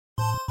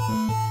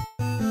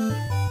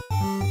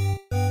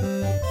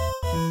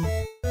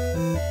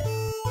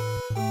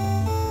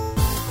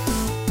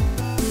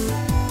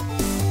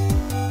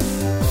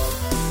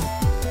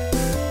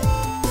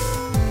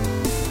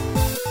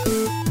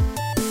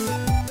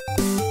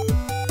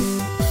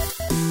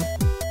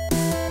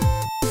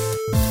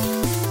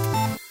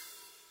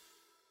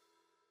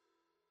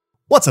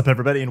What's up,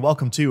 everybody, and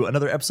welcome to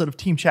another episode of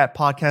Team Chat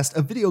Podcast,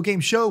 a video game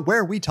show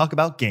where we talk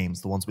about games,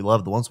 the ones we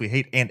love, the ones we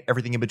hate, and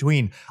everything in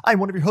between. I'm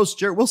one of your hosts,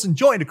 Jarrett Wilson,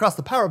 joined across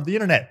the power of the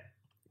internet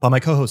by my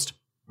co-host,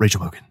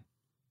 Rachel Mogan.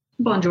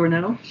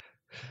 Buongiorno.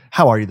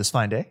 How are you this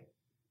fine day?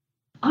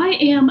 I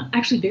am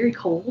actually very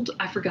cold.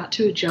 I forgot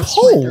to adjust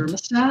Cold? my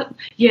thermostat.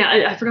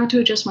 Yeah, I forgot to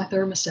adjust my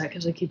thermostat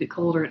because I keep it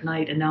colder at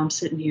night, and now I'm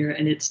sitting here,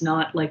 and it's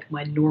not like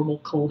my normal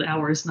cold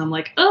hours, and I'm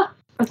like,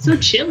 it's so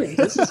chilly.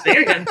 This is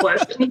very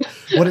unpleasant.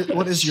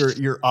 What is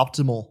your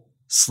optimal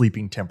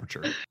sleeping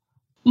temperature?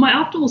 My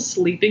optimal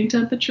sleeping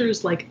temperature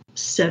is like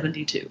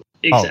 72.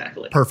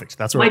 Exactly. Oh, perfect.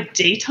 That's My right.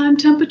 daytime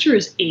temperature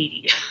is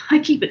 80. I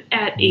keep it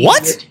at 80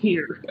 What?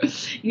 here.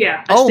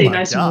 Yeah, I stay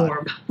nice and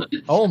warm.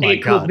 Oh my I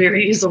get cold God.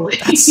 very easily.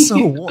 That's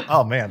so warm.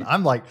 Oh man,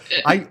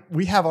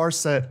 we have our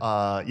set.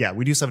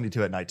 We do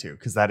 72 at night too,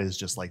 because that is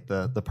just like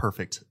the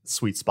perfect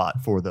sweet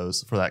spot for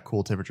that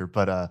cool temperature.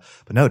 But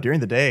no,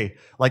 during the day,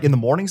 like in the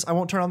mornings, I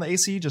won't turn on the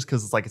AC just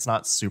because it's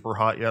not super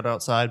hot yet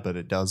outside, but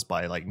it does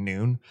by like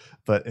noon.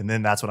 And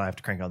then that's when I have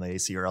to crank on the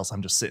AC, or else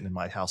I'm just sitting in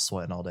my house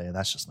sweating all day, and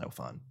that's just no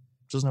fun.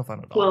 Just no fun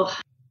at all. Well,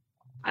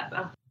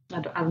 I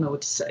don't know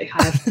what to say.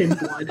 I have thin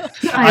blood.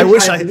 I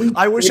wish I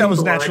was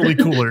blood. naturally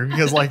cooler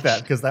because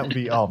that would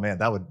be, oh man,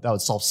 that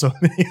would solve so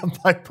many of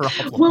my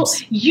problems. Well,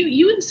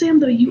 you and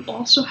Sam though, you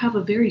also have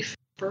a very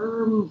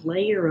firm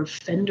layer of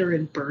Fender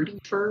and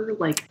Birdie fur,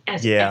 like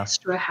as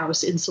extra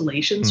house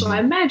insulation. So I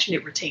imagine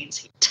it retains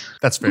heat.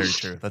 That's very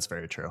true. That's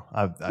very true.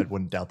 I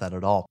wouldn't doubt that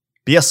at all.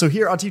 But yes, so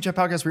here on Team Chat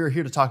Podcast, we are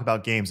here to talk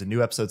about games, and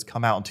new episodes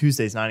come out on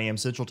Tuesdays, 9 a.m.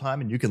 Central Time,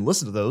 and you can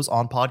listen to those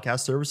on podcast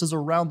services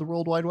around the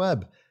World Wide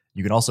Web.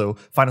 You can also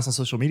find us on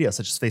social media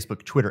such as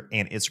Facebook, Twitter,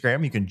 and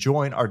Instagram. You can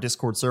join our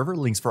Discord server.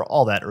 Links for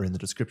all that are in the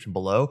description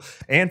below.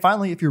 And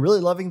finally, if you're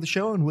really loving the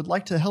show and would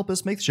like to help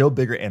us make the show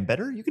bigger and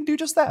better, you can do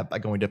just that by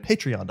going to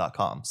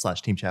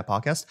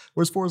patreon.com/teamchatpodcast,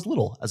 where for as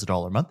little as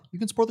 $1 a month, you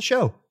can support the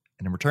show.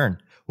 And in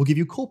return, we'll give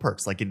you cool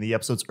perks like getting the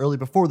episodes early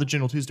before the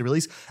general Tuesday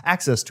release,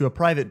 access to a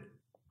private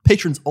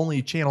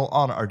patrons-only channel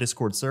on our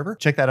Discord server.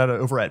 Check that out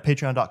over at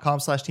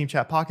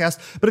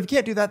patreon.com/teamchatpodcast. But if you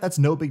can't do that, that's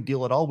no big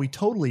deal at all. We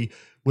totally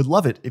would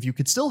love it if you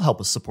could still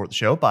help us support the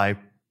show by,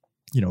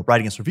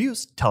 writing us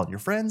reviews, telling your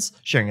friends,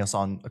 sharing us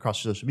on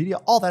across social media.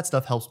 All that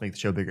stuff helps make the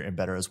show bigger and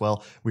better as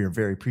well. We are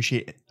very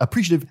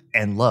appreciative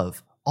and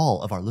love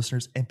all of our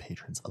listeners and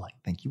patrons alike.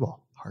 Thank you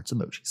all. Hearts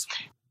emojis.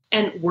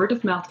 And word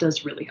of mouth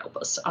does really help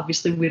us.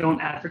 Obviously, we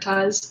don't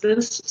advertise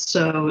this,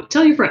 so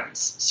tell your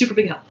friends. Super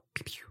big help.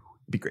 Pew, pew.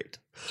 Be great.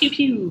 Pew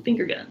pew,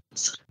 finger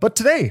guns. But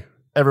today,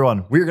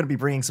 everyone, we're going to be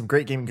bringing some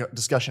great gaming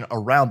discussion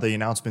around the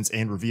announcements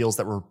and reveals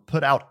that were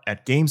put out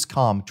at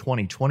Gamescom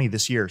 2020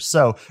 this year.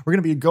 So we're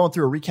going to be going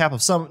through a recap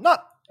of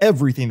not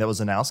everything that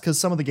was announced, because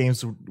some of the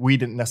games we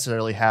didn't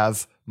necessarily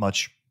have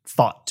much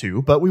thought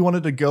to, but we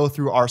wanted to go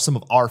through some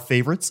of our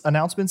favorites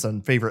announcements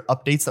and favorite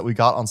updates that we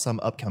got on some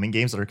upcoming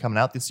games that are coming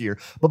out this year.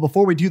 But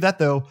before we do that,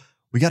 though,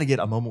 we got to get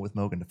a moment with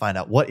Mogan to find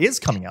out what is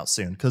coming out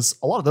soon, because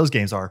a lot of those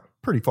games are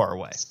pretty far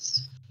away.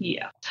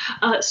 Yeah.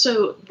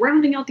 So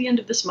rounding out the end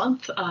of this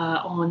month,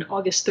 on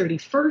August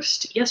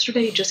 31st,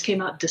 yesterday just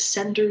came out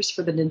Descenders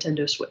for the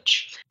Nintendo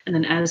Switch. And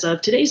then as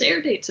of today's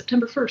air date,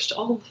 September 1st,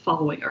 all of the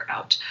following are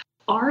out.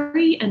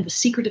 Ari and the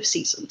Secret of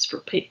Seasons for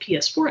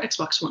PS4,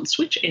 Xbox One,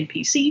 Switch, and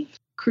PC.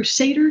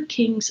 Crusader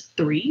Kings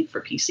 3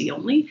 for PC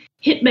only.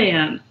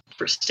 Hitman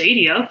for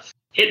Stadia.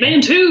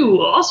 Hitman 2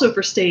 also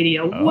for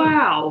Stadia. Oh.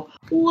 Wow.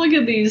 Look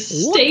at these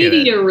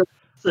Stadia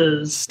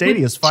releases.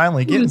 Stadia's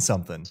finally getting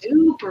something.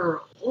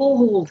 Super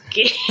old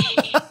games.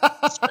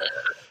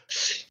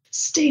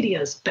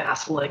 Stadia is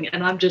baffling,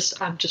 and I'm just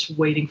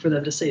waiting for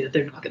them to say that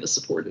they're not going to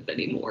support it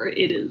anymore.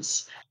 It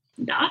is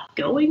not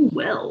going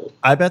well.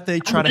 I bet they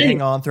try to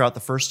hang on throughout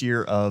the first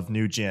year of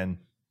next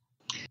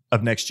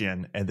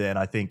gen, and then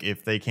I think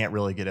if they can't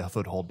really get a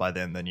foothold by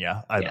then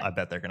I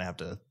bet they're going to have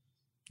to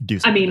do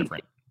something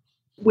different.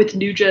 With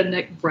new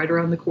gen right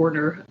around the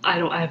corner,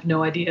 I have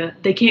no idea.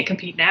 They can't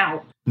compete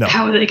now. No.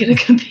 How are they going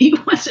to compete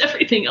once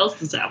everything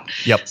else is out?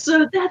 Yep.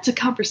 So that's a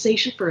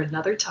conversation for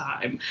another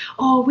time.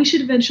 Oh, we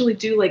should eventually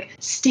do like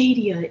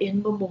Stadia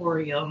in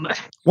memoriam.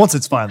 Once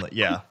it's finally,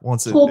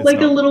 once it's like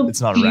a little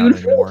it's not around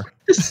anymore.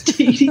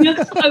 Stadia.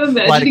 I'm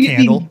imagining it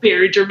being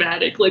very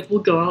dramatic. Like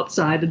we'll go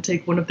outside and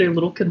take one of their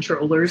little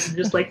controllers and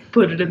just like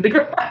put it in the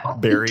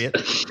ground. Bury it.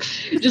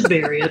 Just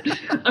bury it.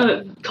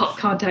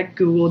 Contact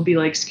Google and be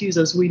like, excuse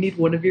us, we need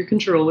one of your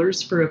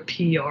controllers for a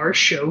PR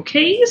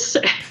showcase.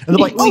 And they're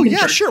like, oh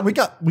yeah, sure. We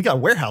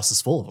got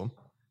warehouses full of them.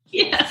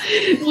 Yeah.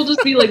 We'll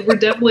just be like, we're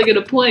definitely going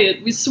to play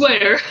it. We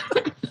swear.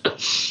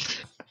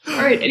 All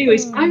right.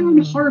 Anyways, Iron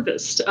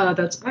Harvest.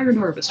 That's Iron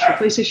Harvest for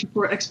PlayStation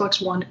 4,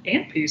 Xbox One,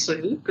 and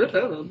PC. Good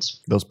heavens.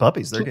 Those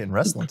puppies, they're getting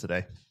wrestling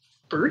today.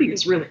 Birdie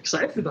is really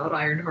excited about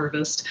Iron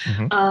Harvest.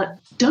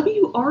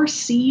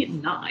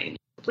 WRC 9.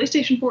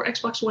 PlayStation 4,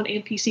 Xbox One,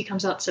 and PC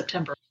comes out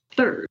September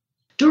 3rd.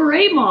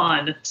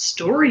 Doraemon,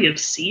 Story of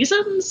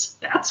Seasons?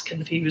 That's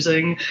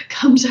confusing.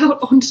 Comes out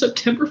on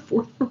September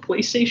 4th for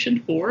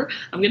PlayStation 4.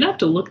 I'm going to have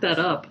to look that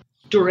up.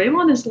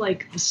 Doraemon is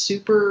like the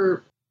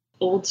super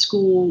old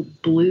school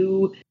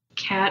blue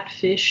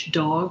catfish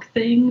dog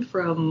thing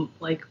from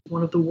like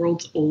one of the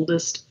world's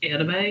oldest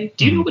anime.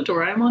 Do you know what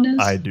Doraemon is?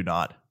 I do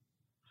not.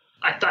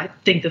 I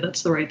think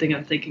that's the right thing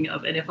I'm thinking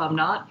of, and if I'm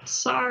not,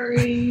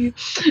 sorry.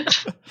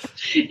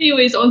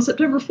 Anyways, on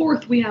September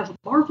 4th, we have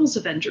Marvel's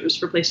Avengers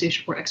for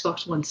PlayStation 4,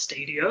 Xbox One,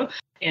 Stadia,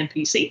 and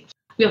PC.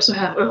 We also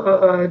have,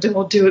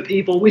 don't do it,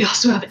 people. We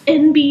also have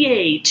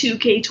NBA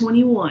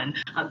 2K21.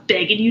 I'm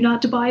begging you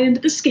not to buy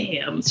into the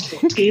scam.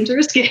 Sports games are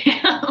a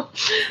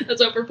scam.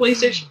 That's out for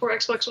PlayStation 4,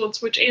 Xbox One,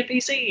 Switch, and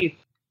PC.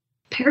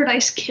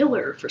 Paradise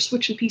Killer for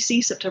Switch and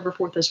PC, September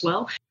 4th as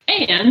well.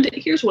 And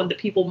here's one that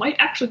people might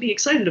actually be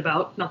excited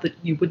about. Not that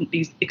you wouldn't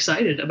be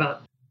excited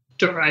about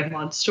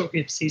Doraemon Story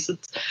of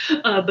Seasons,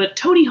 but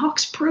Tony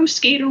Hawk's Pro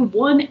Skater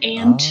 1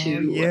 and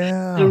 2.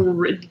 Yeah.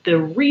 The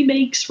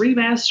remakes,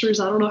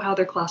 remasters, I don't know how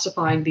they're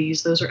classifying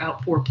these. Those are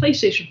out for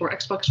PlayStation 4,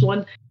 Xbox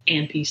One,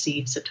 and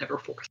PC, September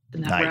 4th.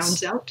 And that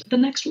rounds out the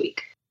next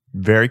week.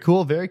 Very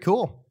cool, very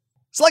cool.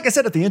 So like I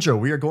said at the intro,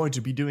 we are going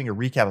to be doing a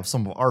recap of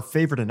some of our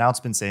favorite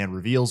announcements and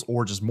reveals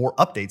or just more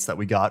updates that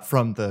we got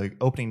from the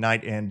opening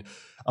night and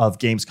of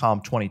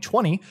Gamescom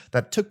 2020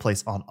 that took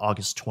place on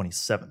August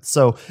 27th.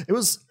 So it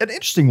was an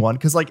interesting one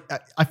because like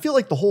I feel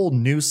like the whole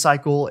news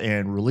cycle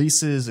and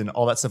releases and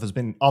all that stuff has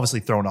been obviously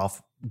thrown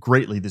off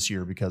greatly this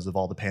year because of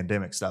all the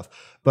pandemic stuff.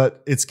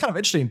 But it's kind of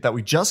interesting that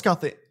we just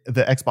got the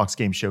Xbox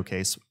Game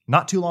Showcase.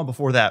 Not too long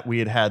before that,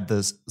 we had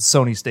this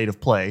Sony State of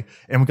Play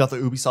and we got the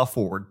Ubisoft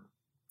Forward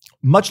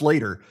much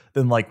later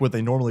than like what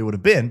they normally would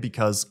have been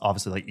because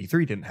obviously like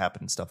E3 didn't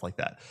happen and stuff like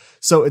that.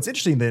 So it's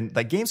interesting then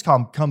that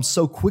Gamescom comes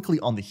so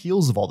quickly on the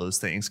heels of all those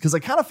things because I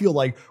kind of feel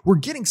like we're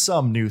getting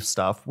some new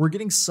stuff, we're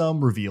getting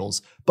some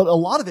reveals, but a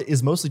lot of it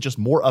is mostly just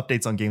more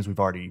updates on games we've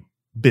already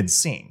been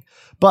seeing.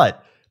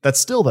 But that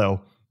still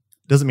though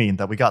doesn't mean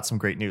that we got some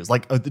great news.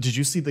 Like, did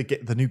you see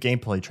the new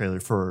gameplay trailer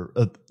for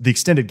the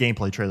extended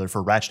gameplay trailer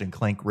for Ratchet and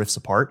Clank Rifts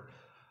Apart?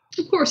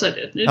 Of course I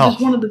did. It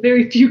was one of the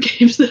very few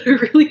games that I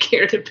really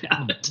cared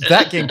about.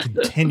 That game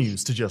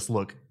continues to just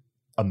look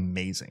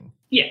amazing.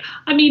 Yeah.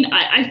 I mean,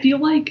 I feel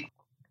like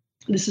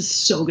this is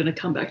so going to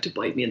come back to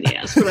bite me in the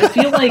ass, but I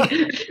feel like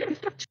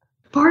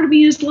part of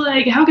me is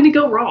like, how can it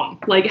go wrong?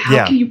 Like,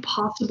 how can you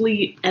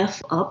possibly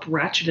F up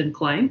Ratchet and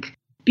Clank?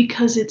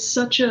 Because it's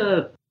such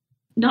a,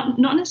 not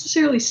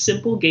necessarily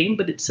simple game,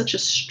 but it's such a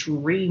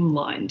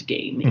streamlined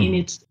game in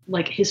its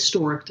like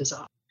historic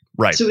design.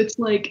 Right. So it's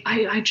like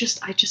I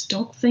just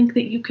don't think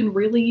that you can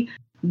really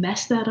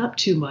mess that up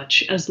too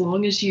much as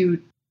long as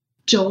you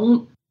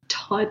don't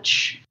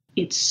touch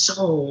its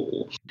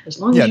soul. As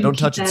long as you don't keep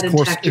touch that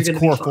its intact,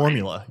 core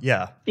formula.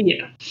 Yeah.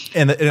 Yeah.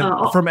 And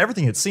from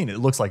everything it's seen, it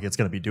looks like it's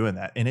going to be doing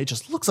that, and it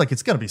just looks like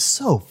it's going to be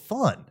so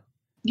fun.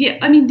 Yeah,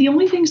 I mean, the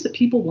only things that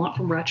people want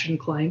from Ratchet and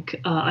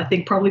Clank, I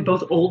think probably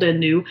both old and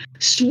new,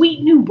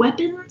 sweet new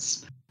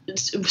weapons,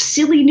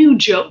 silly new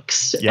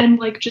jokes, and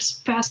like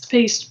just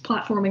fast-paced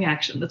platforming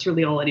action. That's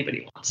really all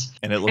anybody wants.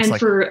 And it looks like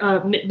for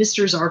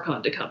Mr.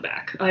 Zarkon to come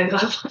back. I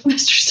love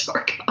Mr.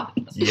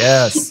 Zarkon.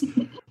 Yes,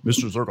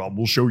 Mr. Zarkon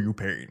will show you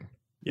pain.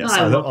 Yes,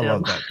 I love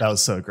that. That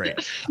was so great.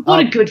 What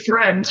a good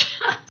friend.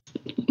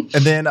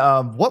 And then,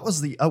 what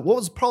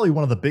was probably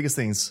one of the biggest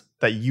things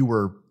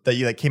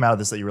that came out of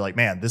this that you were like,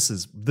 man, this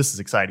is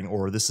exciting,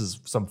 or this is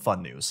some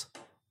fun news?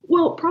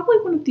 Well, probably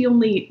one of the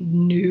only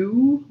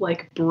new,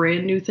 like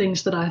brand new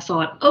things that I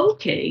thought,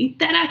 okay,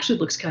 that actually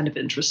looks kind of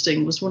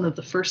interesting, was one of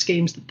the first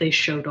games that they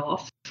showed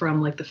off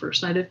from like the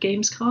first night of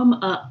Gamescom,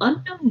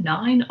 Unknown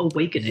 9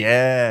 Awakening.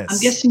 Yes. I'm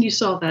guessing you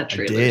saw that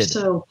trailer. I did.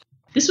 So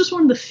this was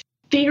one of the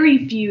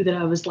very few that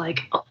I was like,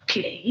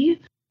 okay,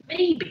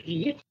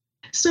 maybe.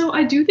 So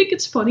I do think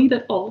it's funny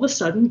that all of a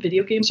sudden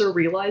video games are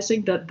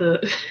realizing that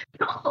the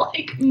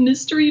like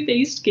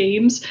mystery-based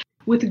games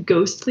with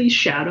ghostly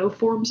shadow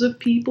forms of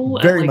people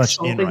very and like much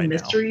solving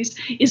mysteries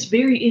is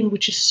very in,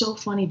 which is so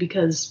funny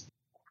because,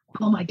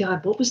 oh my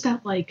god, what was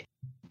that like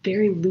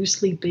very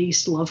loosely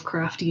based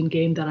Lovecraftian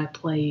game that I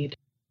played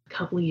a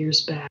couple of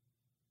years back?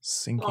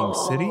 Sinking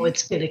City? Oh,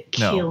 it's gonna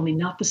kill me.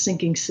 Not the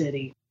Sinking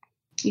City.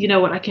 You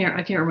know what? I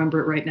can't remember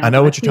it right now. I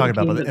know what you're talking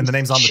about, and the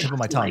name's on the tip of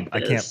my tongue.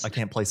 Like I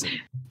can't place it.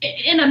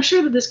 And I'm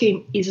sure that this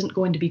game isn't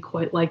going to be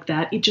quite like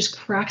that. It just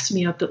cracks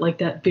me up that like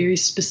that very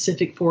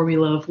specific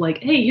formula of like,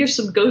 hey, here's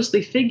some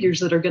ghostly figures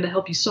that are going to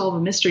help you solve a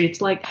mystery.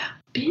 It's like,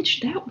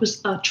 bitch, that was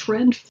a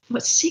trend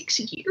 6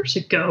 years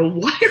ago.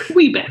 Why are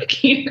we back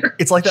here?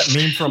 It's like that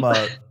meme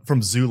from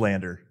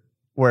Zoolander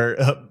where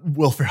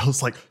Will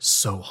Ferrell's like,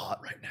 so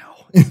hot right now.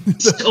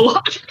 So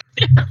hot.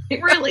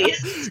 It really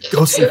is.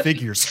 Ghostly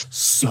figures,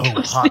 so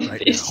hot right now.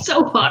 It's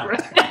so hot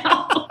right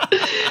now.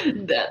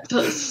 That's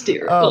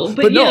hysterical.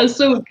 But no, yeah,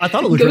 so I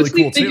thought it looked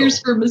ghostly really cool figures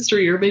too. for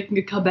mystery are making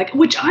a comeback,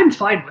 which I'm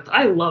fine with.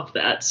 I love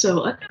that.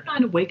 So Unknown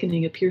 9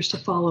 Awakening appears to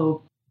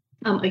follow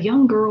a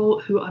young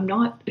girl who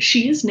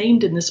she is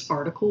named in this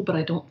article, but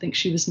I don't think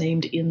she was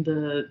named in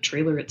the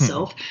trailer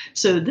itself.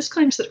 So this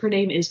claims that her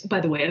name is, by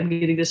the way, I'm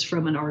getting this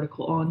from an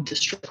article on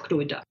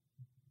Destructoid.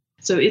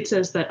 So it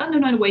says that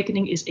Unknown 9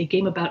 Awakening is a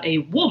game about a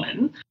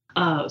woman,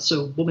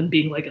 so woman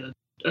being like an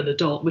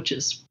adult, which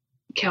is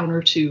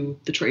counter to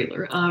the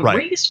trailer. Right.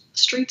 Raised on the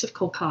streets of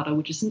Kolkata,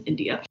 which is in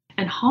India,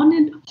 and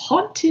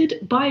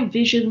haunted by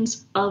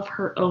visions of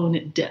her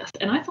own death.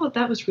 And I thought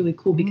that was really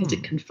cool because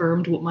it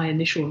confirmed what my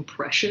initial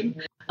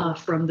impression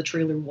from the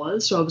trailer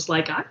was. So I was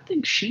like, I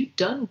think she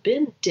done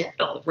been dead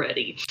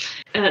already.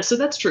 So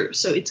that's true.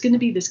 So it's going to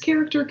be this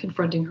character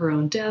confronting her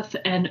own death,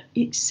 and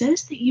it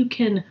says that you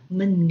can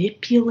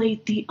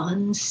manipulate the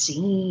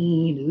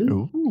unseen.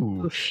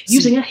 Ooh.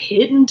 Using a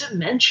hidden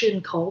dimension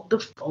called the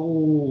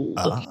Fold.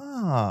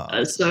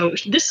 So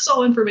this is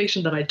all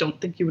information that I don't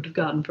think you would have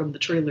gotten from the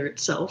trailer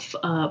itself,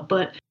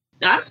 but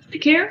I don't really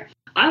care.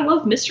 I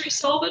love mystery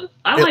solving.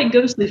 I like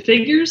ghostly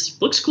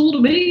figures. Looks cool to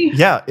me.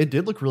 Yeah, it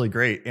did look really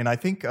great. And I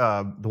think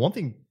the one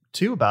thing,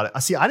 too, about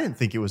it, I didn't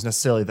think it was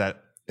necessarily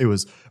that it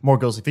was more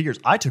ghostly figures.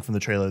 I took from the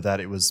trailer that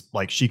it was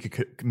like she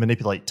could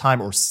manipulate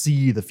time or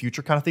see the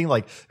future kind of thing.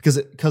 Like,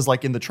 because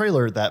like in the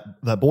trailer,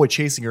 that boy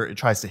chasing her, it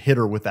tries to hit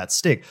her with that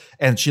stick.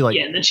 And she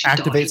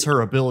activates her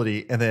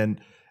ability and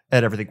then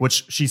at everything,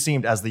 which she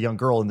seemed, as the young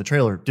girl in the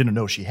trailer, didn't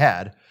know she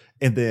had.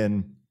 And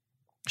then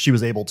she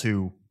was able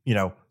to,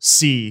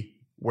 see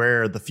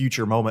where the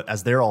future moment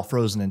as they're all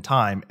frozen in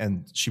time,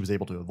 and she was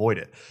able to avoid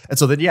it. And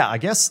so then, I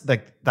guess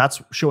that's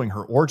showing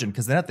her origin,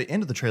 because then at the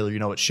end of the trailer,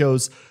 it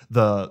shows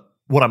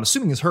what I'm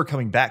assuming is her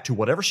coming back to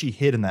whatever she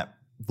hid in the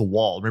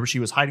wall. Remember, she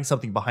was hiding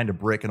something behind a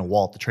brick in a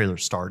wall at the trailer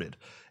started,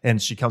 and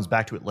she comes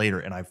back to it later.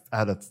 And I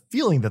had a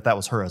feeling that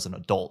was her as an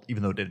adult,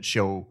 even though it didn't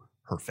show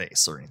her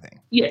face or anything.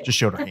 Yeah, just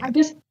showed her hand.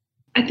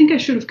 I think I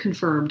should have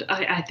confirmed.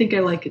 I think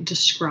I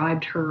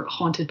described her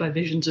haunted by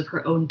visions of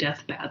her own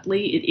death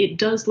badly. It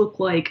does look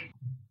like,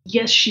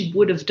 yes, she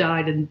would have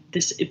died in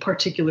this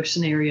particular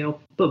scenario,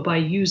 but by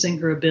using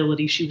her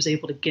ability, she was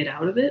able to get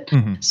out of it.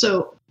 Mm-hmm.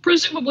 So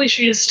presumably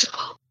she is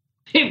still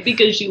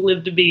because she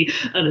lived to be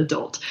an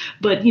adult.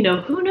 But,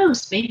 who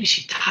knows? Maybe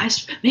she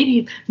dies.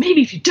 Maybe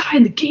if you die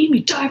in the game,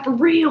 you die for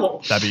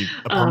real. That'd be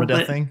a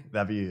permadeath thing.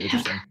 That'd be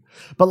interesting.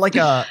 But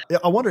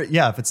I wonder,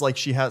 if it's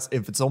like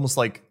if it's almost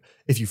like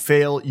if you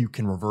fail, you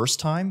can reverse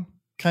time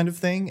kind of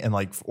thing, and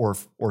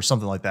or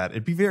something like that.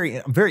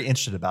 I'm very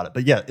interested about it.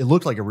 But yeah, it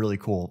looked like a really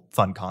cool,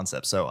 fun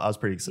concept. So I was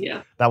pretty excited.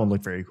 Yeah. That one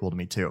looked very cool to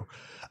me too.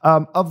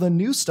 Of the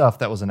new stuff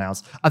that was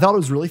announced, I thought it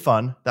was really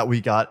fun that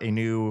we got a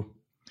new,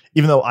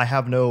 even though I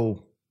have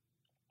no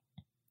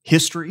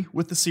history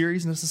with the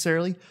series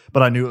necessarily,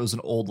 but I knew it was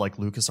an old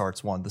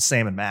LucasArts one, the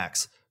Sam &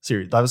 Max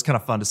series. That was kind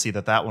of fun to see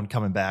that one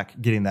coming back,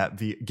 getting a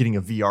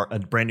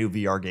brand new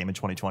VR game in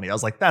 2020. I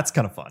was like, that's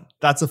kind of fun.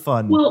 That's a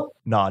fun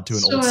nod to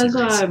an old series.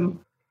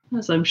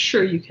 As I'm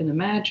sure you can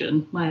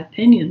imagine, my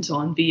opinions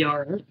on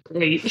VR are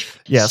great.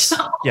 Yes,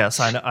 yes,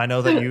 I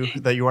know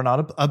that you are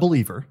not a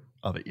believer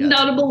of it yet.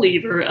 Not a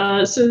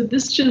believer. So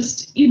this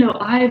just,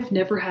 I've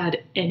never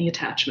had any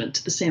attachment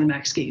to the Sam &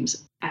 Max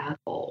games at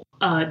all.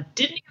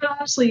 Didn't even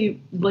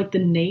honestly the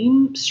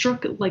name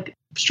struck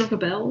a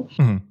bell.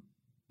 Mm-hmm.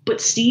 But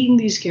seeing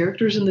these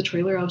characters in the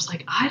trailer, I was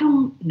like, I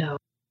don't know.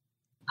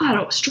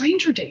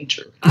 Stranger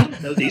danger. I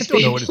don't know these people.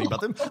 I don't know anything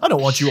about them. I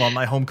don't want you on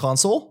my home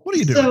console. What are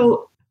you doing?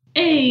 So,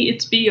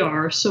 it's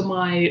VR, so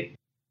my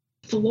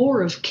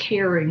floor of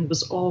caring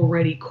was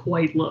already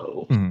quite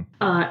low. Mm-hmm.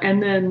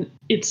 And then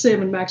it's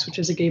Sam & Max, which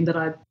is a game that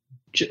I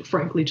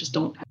frankly just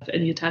don't have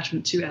any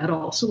attachment to at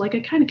all. So I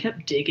kind of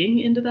kept digging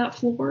into that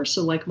floor.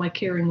 So my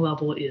caring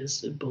level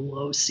is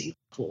below sea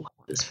level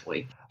at this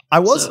point.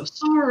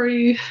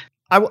 Sorry.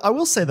 I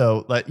will say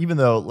though, that even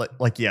though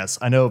yes,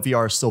 I know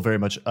VR is still very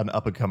much an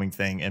up and coming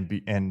thing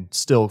and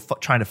still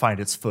trying to find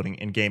its footing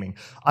in gaming.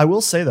 I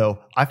will say though,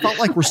 I felt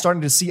like we're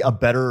starting to see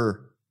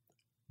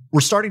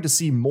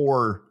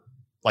more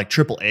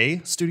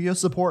AAA studio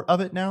support of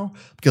it now,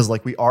 because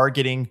we are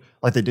getting,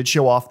 they did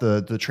show off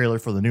the trailer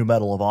for the new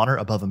Medal of Honor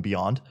Above and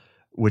Beyond,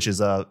 which is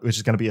going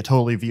to be a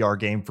totally VR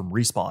game from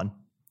Respawn.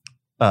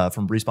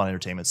 From Respawn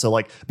Entertainment.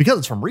 So because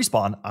it's from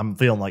Respawn, I'm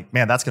feeling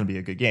man, that's going to be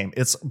a good game.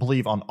 It's, I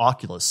believe, on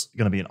Oculus,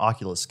 going to be an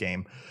Oculus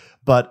game.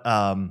 But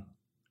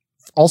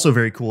also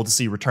very cool to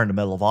see Return to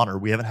Medal of Honor.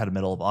 We haven't had a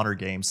Medal of Honor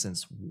game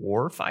since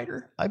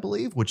Warfighter, I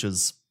believe, which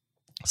is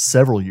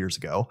several years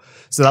ago.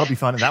 So that'll be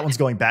fun. And that one's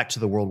going back to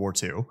the World War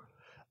II.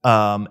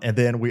 And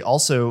then we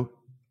also,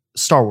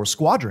 Star Wars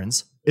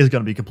Squadrons is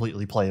going to be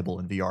completely playable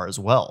in VR as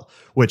well,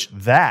 which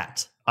I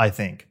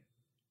think,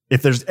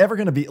 if there's ever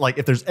going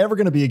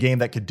to be a game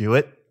that could do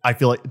it, I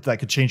feel like that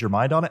could change your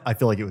mind on it. I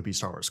feel like it would be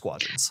Star Wars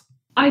Squadrons.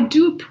 I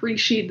do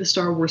appreciate the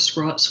Star Wars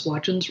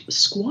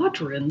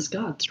Squadrons.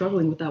 God,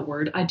 struggling with that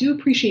word. I do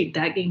appreciate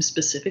that game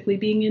specifically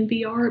being in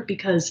VR,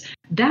 because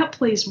that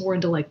plays more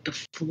into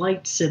the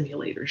flight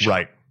simulator genre,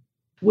 right?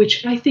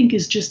 Which I think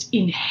is just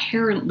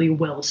inherently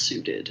well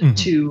suited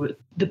to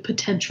the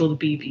potential to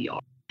be VR.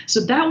 So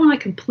that one I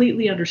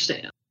completely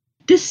understand.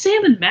 This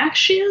Sam & Max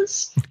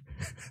shiz,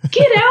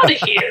 Get out of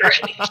here.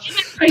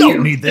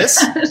 Don't need this.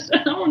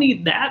 I don't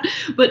need that.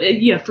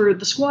 But yeah, for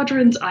the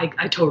Squadrons,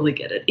 I totally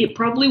get it. It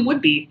probably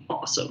would be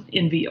awesome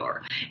in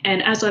VR.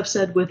 And as I've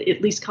said with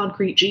at least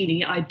Concrete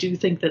Genie, I do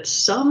think that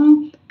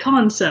some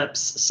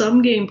concepts,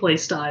 some gameplay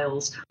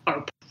styles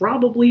are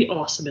probably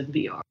awesome in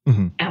VR.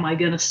 Mm-hmm. Am I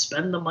going to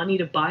spend the money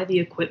to buy the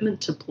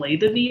equipment to play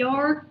the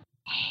VR?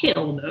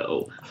 Hell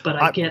no, but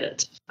I get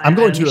it. I'm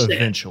going to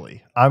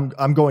eventually.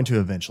 I'm going to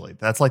eventually.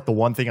 That's like the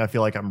one thing I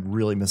feel like I'm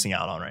really missing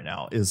out on right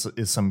now is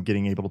some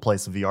getting able to play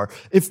some VR.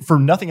 If for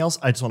nothing else,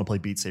 I just want to play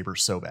Beat Saber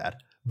so bad.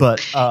 But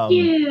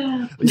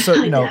yeah, so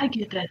you know, I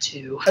get that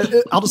too.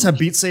 I'll just have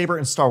Beat Saber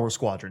and Star Wars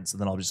Squadrons, and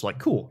then I'll be just like,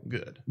 cool,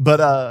 good. But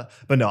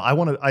no, I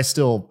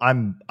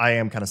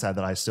am kind of sad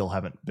that I still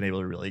haven't been able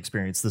to really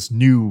experience this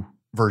new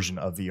version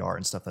of VR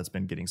and stuff that's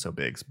been getting so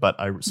big. But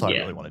I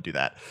really want to do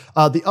that.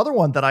 The other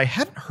one that I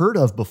hadn't heard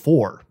of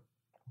before,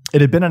 it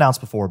had been announced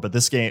before, but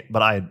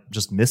I had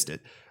just missed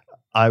it.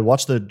 I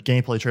watched the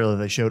gameplay trailer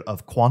they showed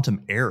of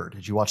Quantum Error.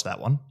 Did you watch that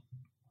one?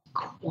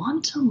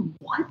 Quantum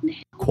what now?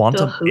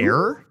 Quantum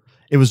Error?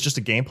 It was just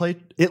a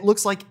gameplay. It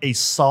looks like a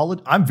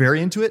solid, I'm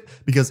very into it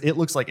because it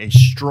looks like a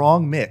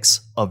strong mix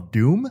of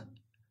Doom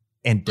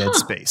and Dead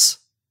Space.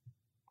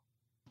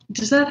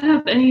 Does that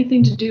have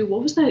anything to do?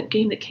 What was that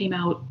game that came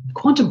out?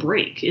 Quantum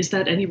Break. Is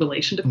that any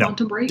relation to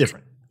Quantum Break?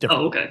 Different.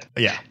 Oh, okay.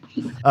 Yeah.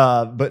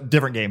 But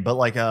different game.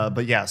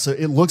 But yeah, so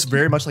it looks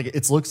very much like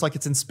it looks like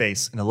it's in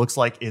space, and it looks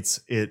like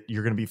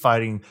you're going to be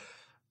fighting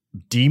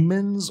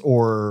demons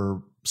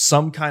or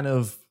some kind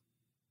of,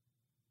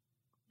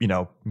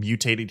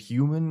 mutated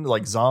human,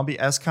 like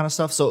zombie-esque kind of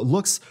stuff. So it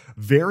looks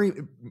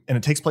and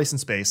it takes place in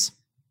space.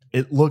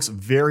 It looks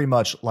very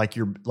much like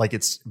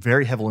it's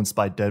very heavily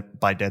inspired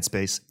by Dead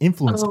Space,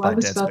 influenced by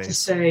Dead Space. I was about to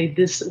say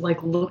this,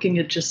 like looking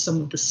at just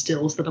some of the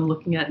stills that I'm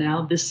looking at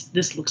now,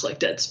 this looks like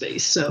Dead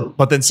Space. So,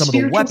 but then some of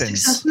the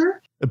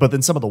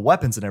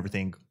weapons and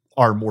everything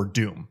are more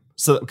Doom.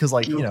 So, because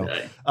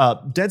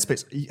Dead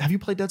Space. Have you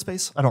played Dead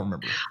Space? I don't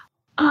remember.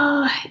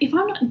 If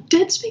I'm not,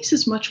 Dead Space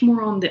is much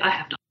more on I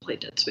have not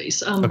played Dead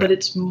Space, but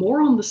it's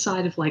more on the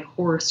side of like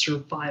horror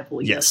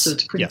survival. Yes, so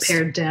it's pretty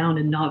pared down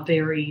and not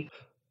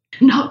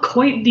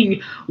quite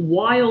the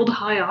wild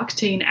high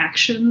octane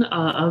action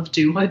of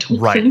Doom, I don't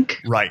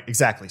think. Right,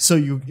 exactly.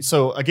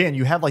 So again,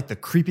 you have like the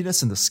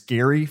creepiness and the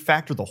scary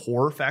factor, the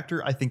horror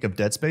factor, I think, of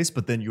Dead Space,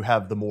 but then you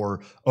have the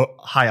more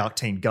high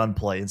octane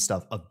gunplay and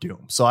stuff of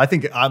Doom. So I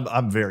think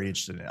I'm very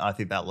interested in it. I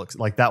think that looks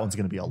like that one's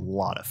going to be a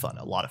lot of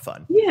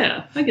fun.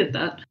 Yeah, I get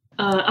that.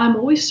 I'm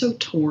always so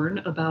torn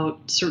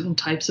about certain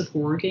types of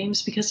horror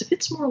games because if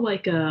it's more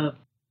like a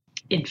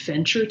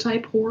adventure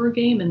type horror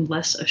game and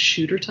less a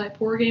shooter type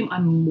horror game,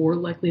 I'm more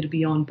likely to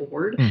be on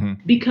board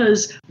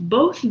because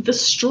both the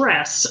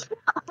stress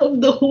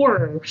of the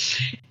horror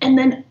and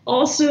then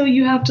also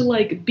you have to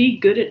like be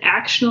good at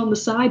action on the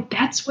side.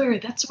 That's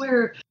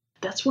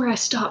where I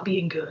stop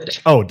being good.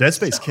 Oh, Dead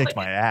Space kicked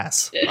my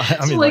ass.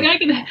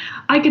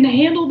 I can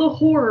handle the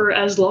horror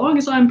as long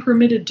as I'm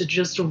permitted to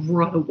just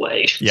run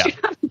away. Yeah.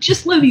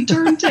 Just let me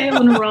turn tail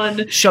and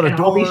run. Shut a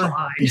door. I'll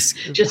be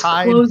fine. Just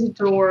close the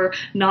door,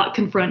 not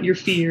confront your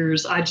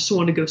fears. I just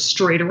want to go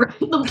straight around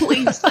the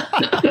place.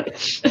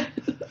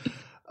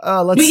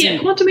 Let's see.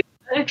 Quantum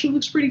actually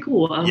looks pretty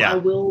cool. I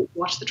will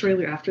watch the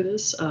trailer after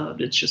this.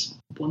 It's just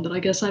one that I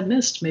guess I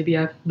missed. Maybe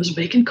I was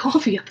making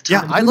coffee at the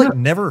time. Yeah, I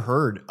never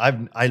heard.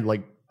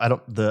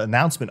 The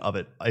announcement of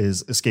it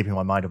is escaping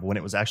my mind of when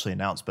it was actually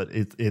announced, but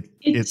it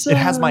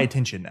has my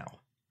attention now.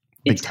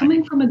 It's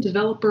coming from a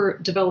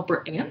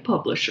developer and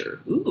publisher.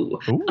 Ooh.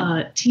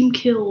 Team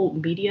Kill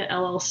Media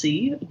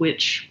LLC,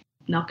 which,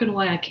 not gonna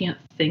lie, I can't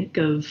think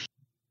of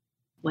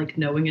like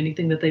knowing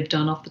anything that they've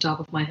done off the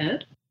top of my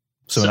head.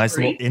 So a nice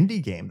little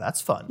indie game.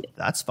 That's fun.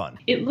 That's fun.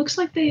 It looks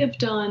like they have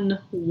done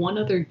one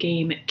other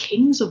game,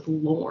 Kings of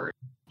Lorne,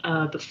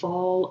 the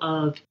fall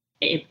of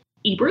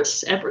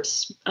Ebris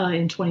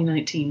in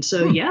 2019.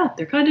 So yeah,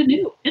 they're kind of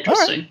new.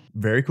 Interesting. Right.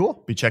 Very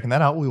cool. Be checking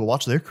that out. We will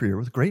watch their career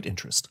with great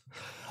interest.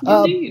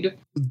 Indeed.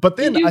 But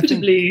then I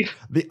think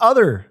the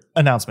other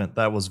announcement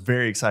that was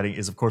very exciting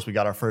is, of course, we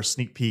got our first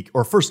sneak peek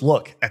or first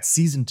look at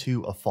season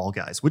 2 of Fall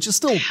Guys, which is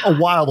still a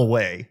while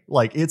away.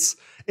 Like it's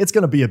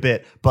going to be a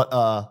bit,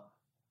 but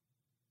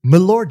my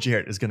Lord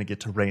Jarrett is going to get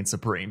to reign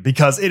supreme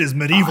because it is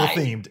medieval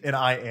themed, and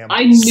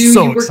I knew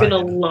you were going to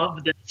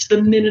love this.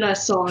 The minute I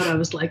saw it, I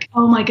was like,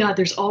 oh my God,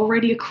 there's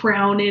already a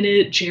crown in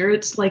it.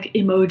 Jarrett's like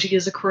emoji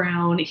is a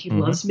crown. He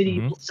loves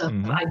medieval stuff.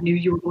 I knew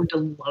you were going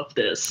to love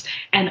this.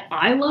 And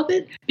I love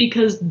it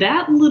because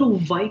that little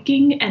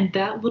Viking and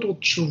that little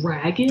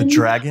dragon. The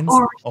dragons?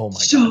 Are oh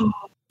my God.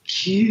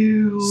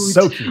 Cute.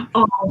 So cute.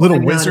 Oh, little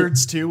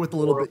wizards too with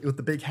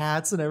the big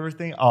hats and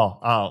everything. Oh,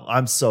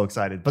 I'm so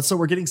excited. But so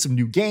we're getting some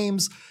new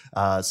games,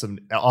 some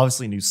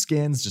obviously new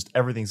skins, just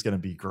everything's going to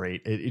be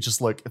great. It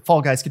just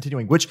Fall Guys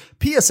continuing, which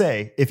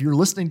PSA, if you're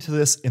listening to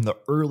this in the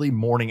early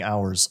morning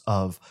hours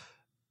of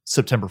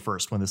September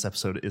 1st, when this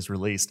episode is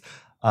released,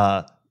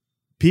 Fall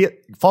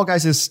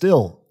Guys is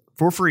still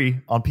for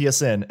free on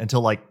PSN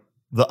until like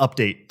the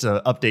update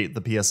to update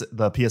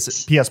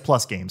the PS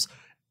Plus games.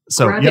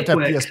 So Grab you have it to have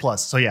quick. PS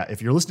Plus. So yeah,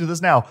 if you're listening to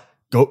this now,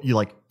 go to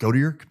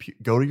your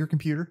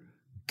computer,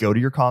 go to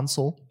your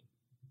console.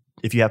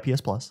 If you have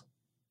PS Plus,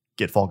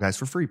 get Fall Guys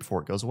for free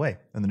before it goes away,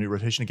 and the new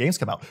rotation of games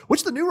come out.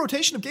 Which the new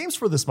rotation of games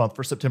for this month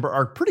for September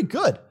are pretty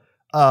good.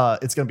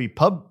 It's going to be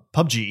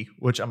PUBG,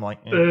 which I'm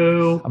like,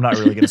 Boo. I'm not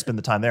really going to spend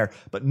the time there.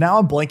 But now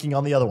I'm blanking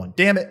on the other one.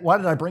 Damn it! Why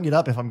did I bring it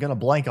up if I'm going to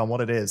blank on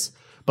what it is?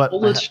 But Well,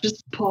 let's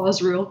just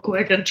pause real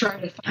quick and try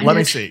to find it. let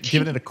me see.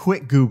 Giving it a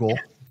quick Google.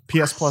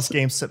 PS Plus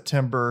games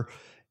September.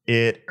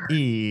 It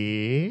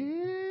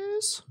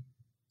is.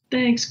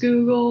 Thanks,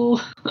 Google.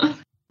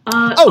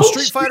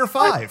 Street Fighter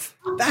 5.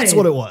 That's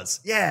what it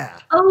was. Yeah.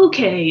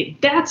 Okay,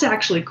 that's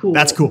actually cool.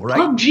 That's cool, right?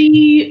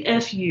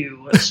 PUBG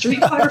FU. Street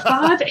Fighter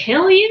 5?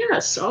 Hell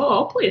yes. Oh,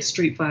 I'll play a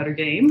Street Fighter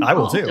game. I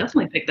will I'll too.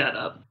 definitely pick that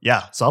up.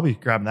 Yeah, so I'll be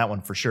grabbing that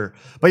one for sure.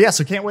 But yeah,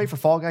 so can't wait for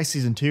Fall Guys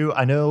Season 2.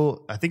 I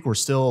think we're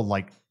still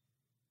like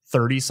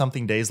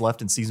 30-something days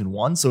left in Season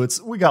 1, so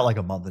we got like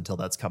a month until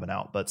that's coming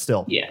out. But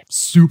still, Yeah.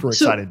 super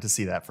excited to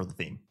see that for the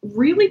theme.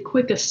 Really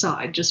quick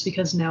aside, just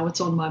because now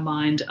it's on my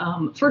mind.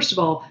 First of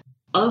all,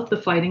 of the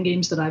fighting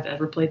games that I've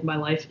ever played in my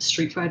life,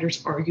 Street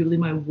Fighter's arguably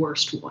my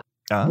worst one.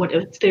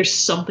 There's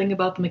something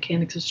about the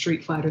mechanics of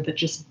Street Fighter that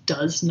just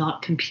does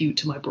not compute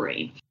to my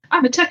brain.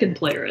 I'm a Tekken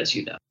player, as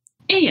you know.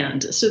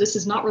 And so this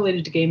is not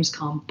related to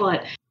Gamescom,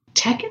 but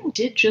Tekken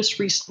did just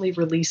recently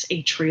release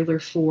a trailer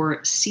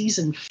for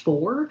Season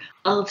 4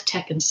 of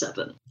Tekken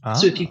 7.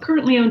 So if you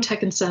currently own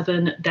Tekken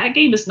 7, that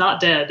game is not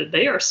dead.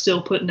 They are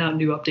still putting out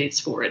new updates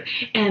for it.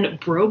 And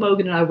Bro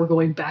Mogan and I were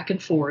going back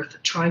and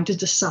forth trying to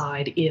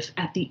decide if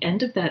at the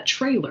end of that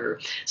trailer,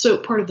 so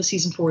part of the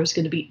Season 4 is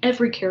going to be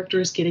every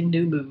character is getting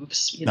new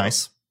moves.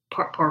 Nice.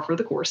 Par for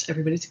the course.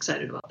 Everybody's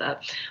excited about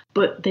that.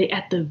 But they,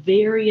 at the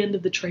very end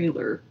of the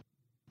trailer,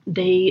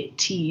 they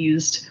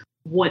teased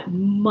what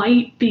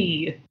might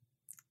be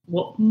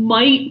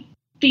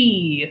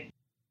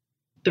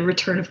the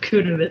return of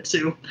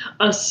Kunimitsu,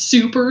 a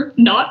super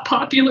not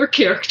popular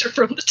character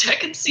from the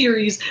Tekken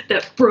series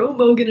that Bro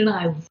Mogan and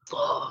I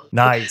love.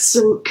 Nice.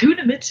 So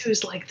Kunimitsu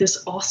is like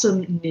this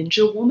awesome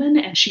ninja woman,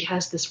 and she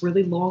has this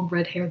really long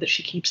red hair that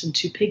she keeps in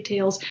 2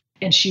 pigtails,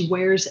 and she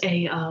wears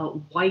a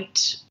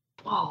white.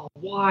 Oh,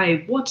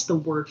 why? What's the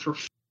word for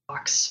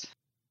fox?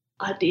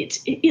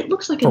 It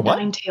looks like for a what?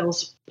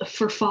 Ninetales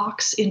for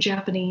fox in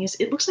Japanese.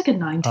 It looks like a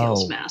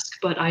Ninetales mask,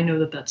 but I know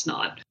that that's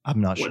not. I'm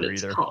not what sure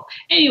it's either. called.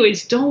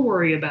 Anyways, don't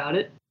worry about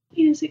it.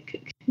 Is it?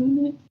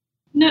 No,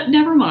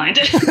 never mind.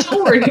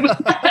 Don't worry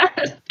about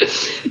that.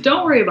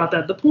 Don't worry about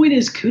that. The point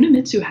is,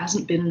 Kunimitsu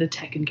hasn't been in a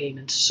Tekken game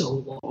in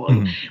so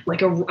long,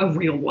 like a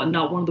real one,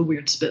 not one of the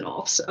weird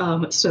spin-offs.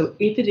 So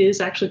if it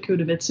is actually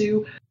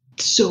Kunimitsu,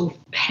 so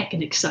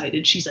heckin'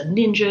 excited. She's a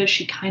ninja.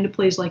 She kind of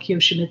plays like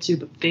Yoshimitsu,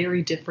 but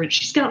very different.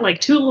 She's got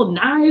like 2 little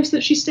knives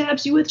that she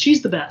stabs you with.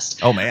 She's the best.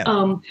 Oh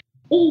man.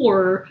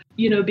 Or,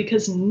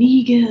 because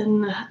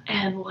Negan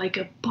and like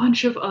a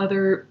bunch of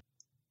other,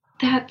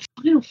 that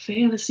Final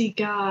Fantasy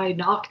guy,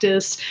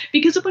 Noctis,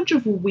 because a bunch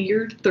of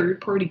weird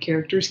third-party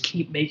characters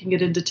keep making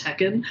it into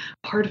Tekken,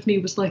 part of me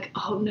was like,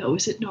 oh no,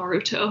 is it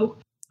Naruto?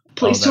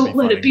 Please don't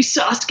let it be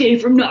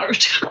Sasuke from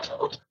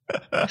Naruto.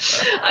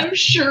 I'm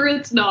sure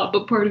it's not,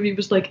 but part of me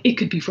was like, it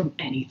could be from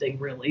anything,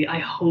 really. I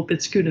hope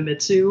it's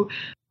Kunimitsu,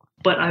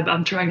 but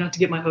I'm trying not to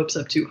get my hopes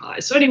up too high.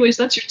 So anyways,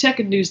 that's your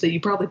Tekken news that you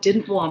probably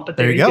didn't want, but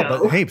there you go.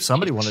 But hey,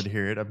 somebody wanted to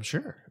hear it, I'm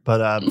sure.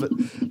 But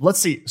let's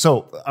see.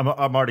 So I'm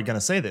already going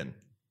to say then,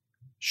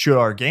 should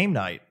our game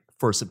night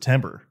for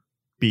September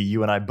be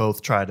you and I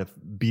both try to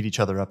beat each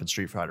other up in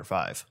Street Fighter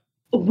 5?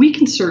 We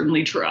can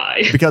certainly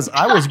try. Because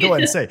I was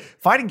going to say,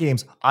 fighting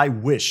games, I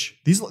wish.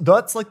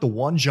 That's like the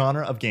one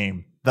genre of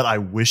game that I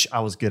wish I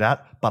was good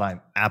at, but I'm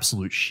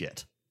absolute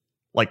shit.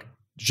 Like,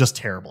 just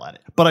terrible at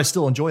it. But I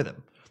still enjoy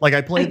them. Like,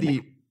 I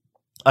played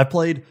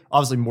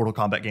obviously Mortal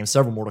Kombat games,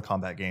 several Mortal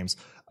Kombat games,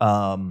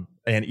 and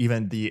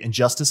even the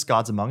Injustice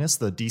Gods Among Us,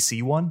 the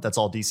DC one, that's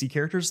all DC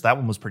characters. That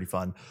one was pretty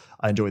fun.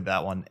 I enjoyed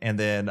that one. And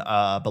then,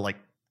 but like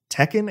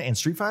Tekken and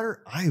Street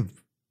Fighter,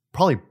 I've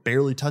probably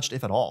barely touched,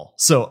 if at all.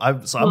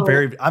 I'm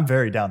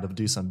very down to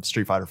do some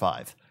Street Fighter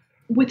 5.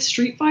 With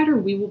Street Fighter,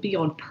 we will be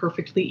on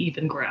perfectly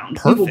even ground.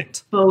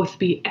 Perfect. We will both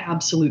be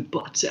absolute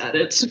butts at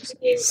it.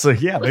 So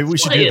yeah, maybe we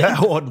should do that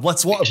one.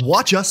 Let's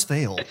watch us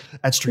fail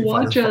at Street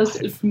Fighter 5.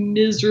 Watch us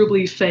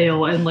miserably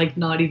fail and like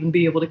not even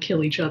be able to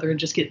kill each other and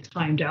just get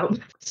timed out with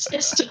the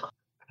system.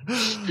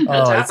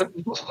 That's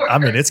happened before. I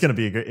mean,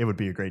 it would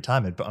be a great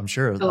time. I'm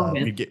sure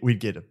we'd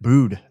get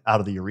booed out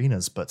of the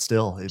arenas, but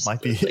still, it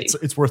might be.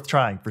 It's worth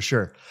trying for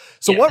sure.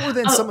 So, what were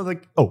then some of the?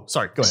 Oh,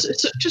 sorry, go ahead.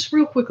 So just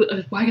real quickly,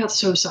 I got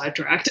so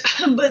sidetracked,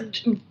 but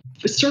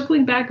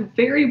circling back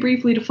very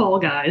briefly to Fall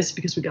Guys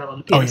because we got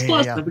on the PS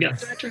Plus, and we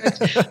got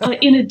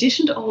sidetracked. In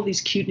addition to all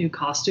these cute new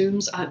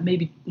costumes,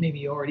 maybe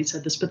you already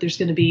said this, but there's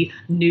going to be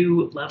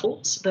new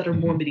levels that are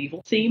more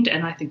medieval themed,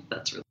 and I think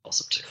that's really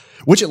awesome too.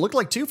 Which it looked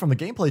like too from the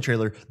gameplay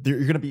trailer. You're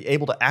going to be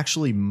able to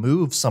actually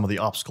move some of the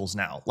obstacles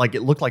now. Like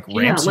it looked like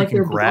ramps you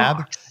can grab.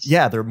 Blocks.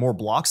 Yeah, there are more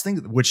blocks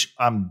things, which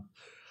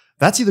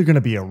that's either going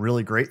to be a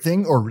really great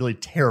thing or a really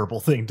terrible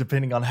thing,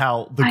 depending on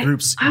how the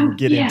groups you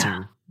get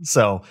into.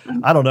 So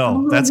I don't know.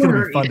 I'm a That's going to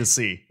be worried. fun to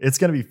see. It's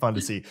going to be fun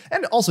to see.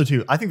 And also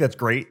too, I think that's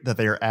great that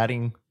they are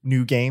adding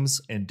new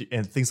games and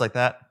things like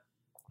that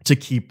to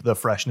keep the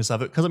freshness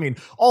of it. Because I mean,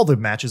 all the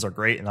matches are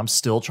great, and I'm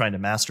still trying to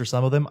master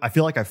some of them. I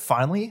feel like I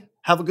finally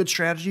have a good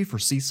strategy for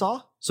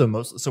Seesaw. So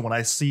when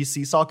I see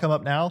Seesaw come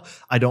up now,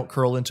 I don't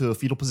curl into a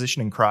fetal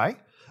position and cry.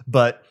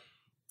 But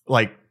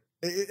like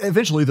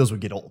eventually those would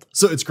get old.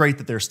 So it's great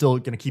that they're still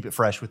going to keep it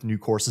fresh with new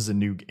courses and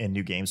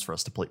new games for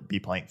us to be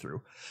playing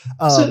through.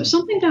 So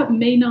something that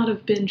may not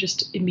have been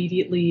just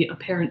immediately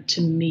apparent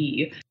to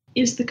me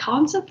is the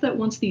concept that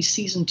once these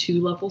season 2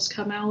 levels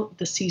come out,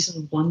 the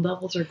season 1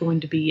 levels are going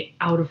to be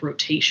out of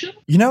rotation.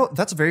 You know,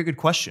 that's a very good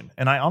question.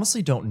 And I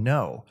honestly don't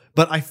know,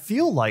 but I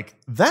feel like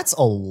that's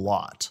a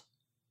lot.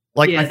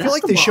 Like, Yeah, I feel that's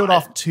like a they showed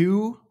lot. off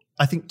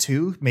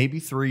 2, maybe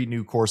 3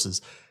 new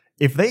courses.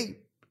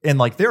 And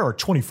like there are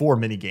 24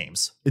 mini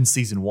games in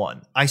season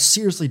 1. I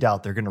seriously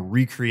doubt they're going to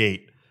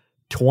recreate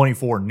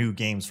 24 new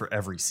games for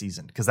every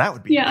season, because that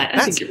would be I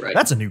think you're right.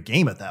 That's a new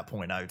game at that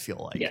point, I would feel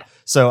like. Yeah.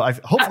 So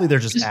hopefully they're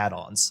just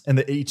add-ons, and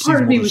each season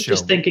Part of me will was show.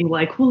 just thinking,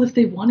 like, well, if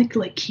they want to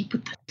like keep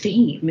with the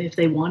theme, if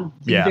they want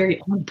to be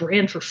very on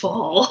brand for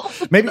fall,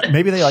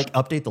 maybe they like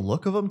update the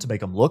look of them to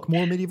make them look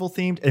more medieval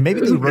themed, and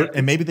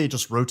maybe they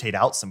just rotate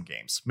out some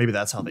games. Maybe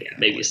that's how they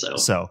maybe so.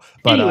 So,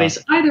 but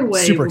anyways, either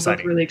way, super we're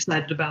exciting. both really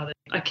excited about it.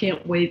 I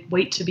can't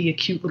wait to be a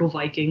cute little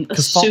Viking,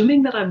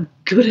 assuming that I'm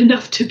good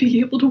enough to be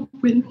able to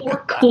win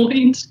more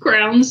coins,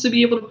 crowns, to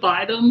be able to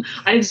buy them.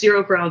 I have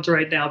 0 crowns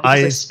right now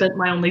because I spent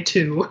my only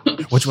 2.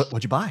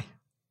 What'd you buy?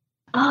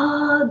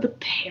 The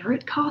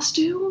parrot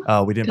costume.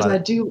 We didn't buy.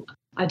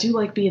 I do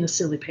like being a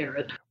silly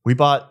parrot. We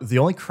bought the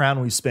only crown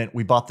we spent.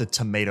 We bought the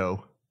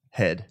tomato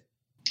head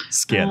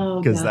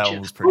skin because that one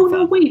was pretty fun.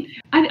 No, wait!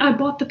 I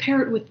bought the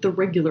parrot with the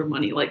regular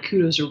money, like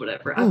kudos or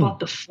whatever. I bought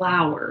the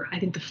flower. I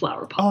think the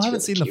flower pot. Oh, I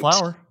haven't seen the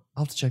flower.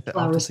 I'll have to check that.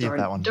 I'll have to see if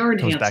that one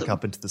comes back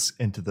up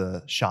into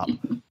the shop.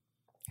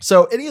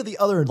 So, any of the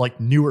other like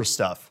newer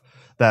stuff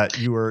that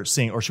you were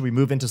seeing, or should we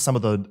move into some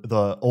of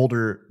the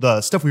older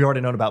stuff we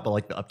already known about, but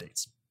like the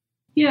updates?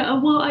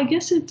 Yeah, well, I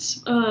guess it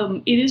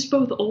is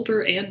both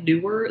older and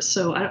newer,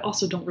 so I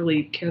also don't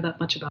really care that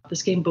much about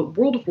this game. But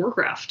World of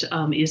Warcraft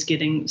is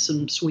getting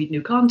some sweet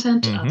new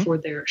content for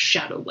their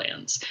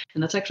Shadowlands,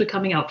 and that's actually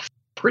coming out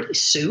pretty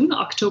soon,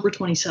 October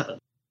 27th.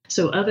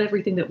 So of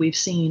everything that we've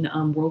seen,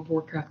 World of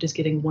Warcraft is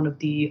getting one of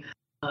the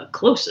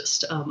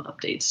closest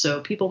updates.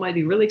 So people might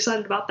be really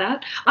excited about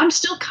that. I'm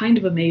still kind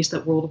of amazed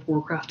that World of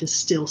Warcraft is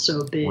still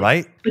so big.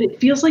 Right. But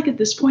it feels like at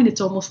this point it's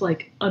almost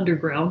like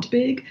underground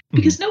big,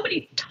 because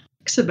nobody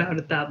talks about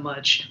it that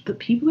much, but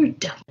people are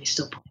definitely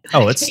still playing that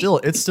Oh,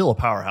 game. it's still a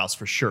powerhouse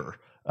for sure.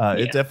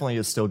 It definitely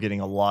is still getting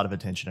a lot of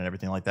attention and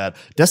everything like that.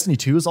 Destiny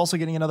 2 is also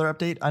getting another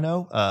update, I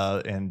know,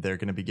 and they're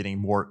going to be getting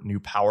more new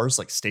powers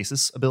like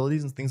stasis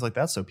abilities and things like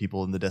that. So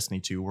people in the Destiny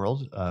 2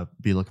 world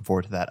be looking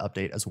forward to that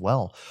update as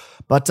well.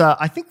 But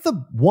I think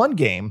the one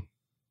game,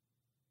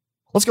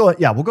 we'll go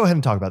ahead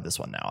and talk about this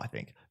one now, I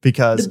think,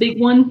 because the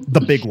big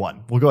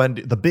one. We'll go ahead and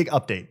do the big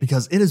update,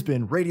 because it has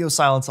been radio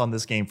silence on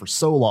this game for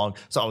so long.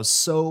 So I was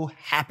so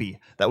happy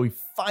that we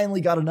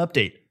finally got an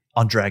update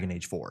on Dragon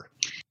Age 4.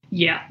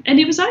 Yeah, and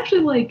it was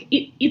actually like,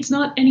 it's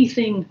not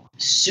anything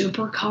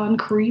super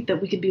concrete that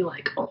we could be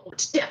like, oh,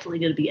 it's definitely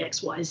going to be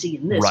X, Y, Z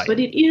in this, but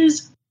it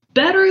is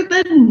better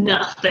than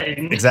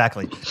nothing.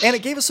 Exactly. And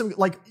it gave us some,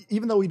 like,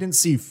 even though we didn't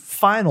see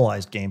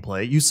finalized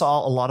gameplay, you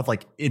saw a lot of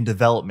like in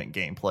development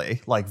gameplay,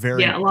 like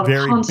very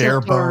bare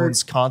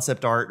bones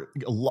concept art,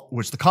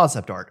 which the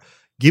concept art,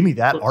 give me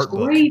that art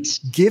book.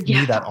 Give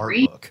me that art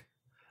book.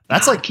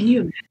 That's like, can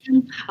you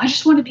imagine? I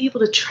just want to be able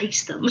to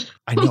trace them.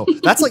 I know.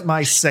 That's like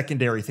my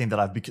secondary thing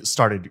that I've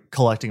started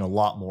collecting a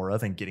lot more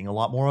of and getting a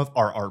lot more of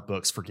are art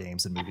books for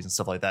games and movies and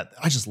stuff like that.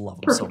 I just love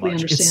them so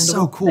much. It's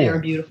so cool. They are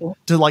beautiful.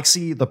 To like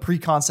see the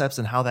pre-concepts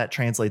and how that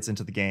translates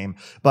into the game.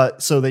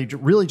 But so they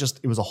really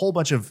it was a whole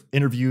bunch of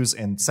interviews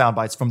and sound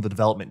bites from the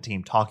development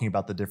team talking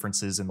about the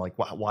differences and like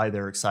why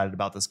they're excited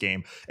about this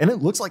game. And it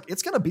looks like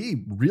it's going to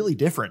be really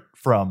different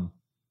from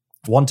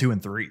 1, 2,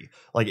 and 3.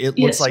 Like it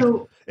looks like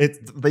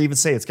they even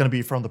say it's going to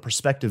be from the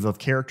perspective of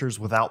characters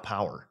without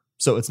power.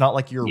 So it's not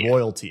like you're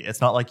royalty.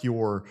 It's not like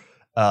you're,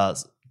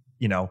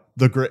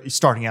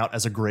 starting out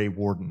as a Grey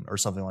Warden or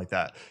something like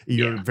that.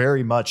 You're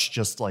very much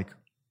just like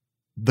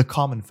the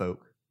common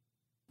folk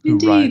who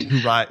find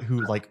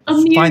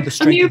the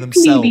strength of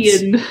themselves.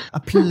 Plebeian. A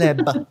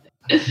pleb.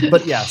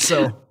 But yeah,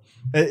 so.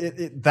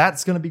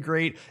 That's going to be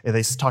great. And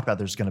they talk about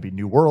there's going to be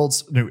new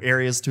worlds, new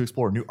areas to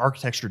explore, new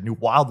architecture, new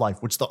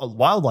wildlife, which the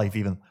wildlife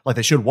even, like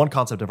they showed one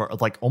concept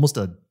of like almost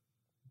a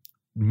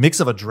mix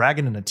of a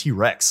dragon and a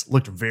T-Rex.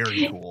 Looked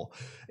very cool.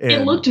 And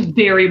it looked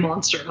very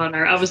Monster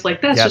Hunter. I was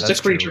like, that's just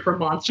a creature from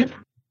Monster.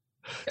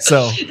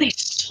 So they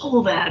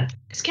stole that.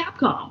 It's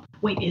Capcom.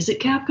 Wait, is it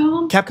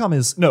Capcom?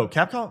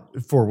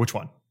 Capcom for which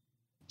one?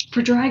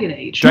 For Dragon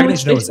Age. Dragon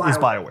Age is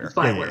BioWare. It's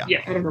BioWare.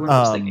 Yeah, I don't know what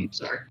I was thinking.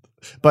 Sorry.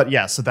 But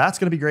yeah, so that's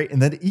going to be great.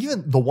 And then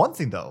even the one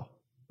thing, though,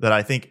 that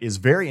I think is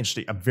very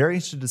interesting, I'm very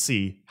interested to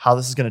see how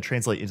this is going to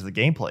translate into the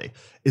gameplay,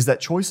 is that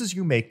choices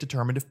you make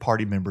determine if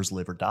party members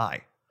live or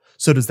die.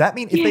 So does that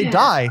mean if they Yeah.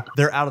 die,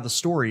 they're out of the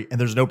story and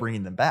there's no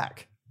bringing them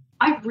back?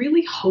 I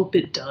really hope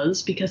it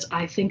does, because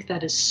I think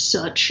that is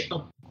such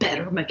a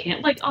better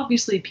mechanic. Like,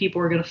 obviously,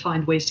 people are going to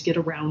find ways to get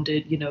around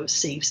it,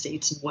 save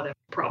states and whatever,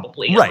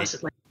 probably, Right. unless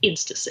it like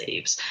insta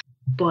saves.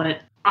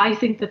 But I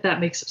think that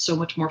makes it so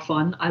much more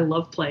fun. I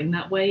love playing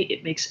that way.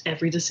 It makes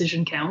every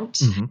decision count.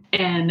 Mhm.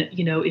 And,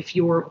 if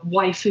your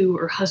waifu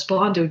or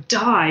husbando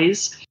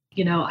dies,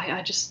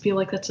 I just feel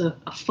like that's a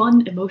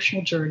fun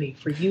emotional journey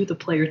for you, the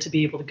player, to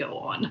be able to go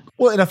on.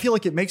 Well, and I feel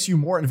like it makes you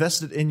more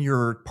invested in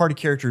your party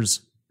characters,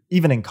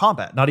 even in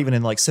combat, not even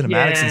in like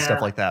cinematics and stuff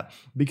Yeah. like that.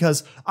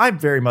 Because I'm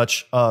very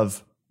much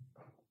as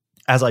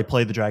I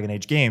play the Dragon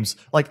Age games,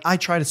 like I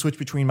try to switch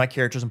between my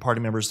characters and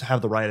party members to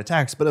have the right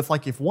attacks. But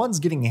if one's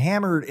getting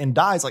hammered and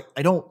dies, like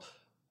I don't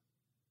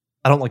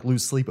like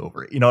lose sleep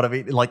over it. You know what I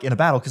mean? Like in a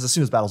battle, because as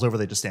soon as battle's over,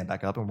 they just stand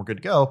back up and we're good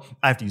to go.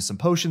 I have to use some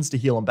potions to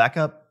heal them back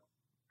up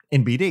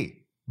in BD.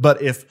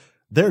 But if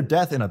their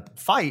death in a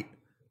fight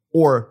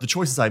or the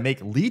choices I make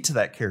lead to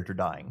that character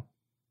dying,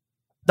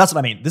 that's what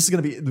I mean. This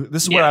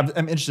is where I'm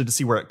interested to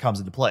see where it comes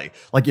into play.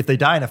 Like if they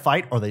die in a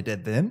fight, are they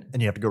dead then?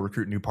 And you have to go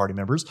recruit new party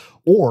members?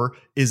 Or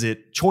is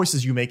it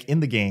choices you make in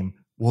the game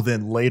will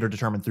then later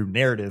determine through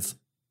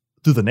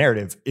the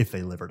narrative if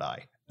they live or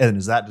die? And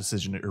is that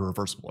decision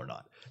irreversible or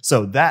not?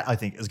 So that I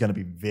think is going to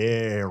be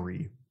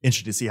very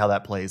interesting to see how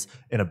that plays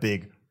in a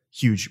big,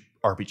 huge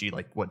RPG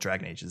like what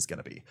Dragon Age is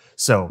going to be.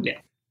 So Yeah.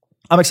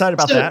 I'm excited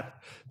about So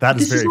that. That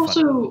is very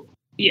fun.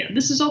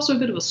 This is also a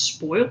bit of a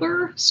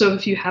spoiler. So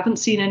if you haven't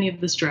seen any of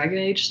this Dragon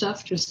Age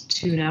stuff, just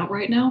tune out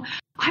right now.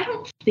 I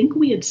don't think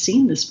we had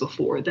seen this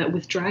before, that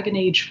with Dragon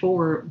Age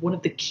 4, one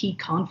of the key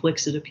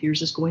conflicts, it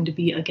appears, is going to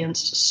be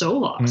against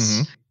Solos.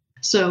 Mhm.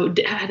 So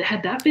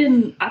had that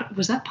been,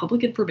 was that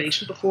public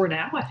information before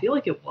now? I feel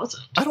like it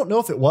wasn't. I don't know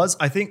if it was.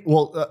 I think,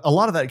 a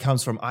lot of that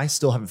comes from I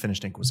still haven't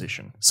finished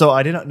Inquisition. So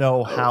I didn't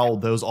know how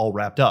those all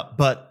wrapped up.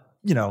 But,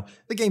 the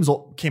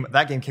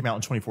that game came out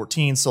in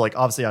 2014. So, like,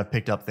 obviously I've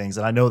picked up things.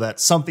 And I know that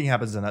something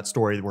happens in that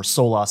story where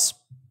Solas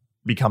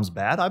becomes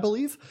bad, I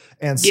believe.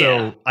 And so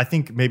Yeah. I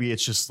think maybe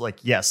it's just like,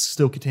 yes,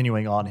 still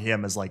continuing on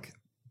him as like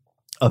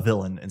a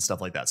villain and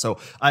stuff like that. So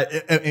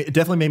it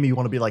definitely made me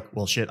want to be like,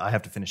 well, shit, I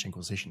have to finish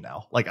Inquisition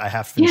now. Like I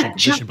have to finish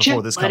Inquisition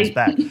before this comes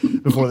back,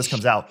 before this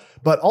comes out.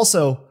 But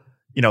also,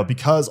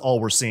 because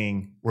all we're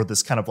seeing were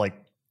this kind of like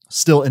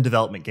still in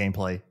development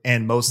gameplay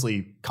and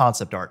mostly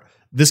concept art.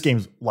 This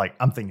game's like,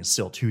 I'm thinking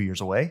still 2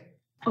 years away,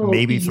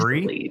 maybe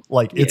easily. 3.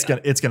 Like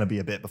it's gonna be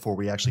a bit before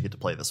we actually get to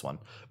play this one.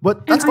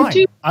 But that's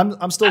fine.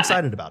 I'm still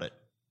excited about it.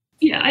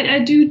 Yeah, I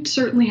do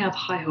certainly have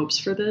high hopes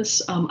for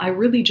this. I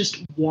really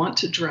just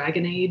want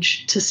Dragon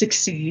Age to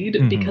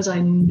succeed because I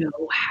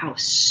know how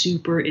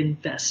super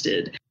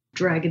invested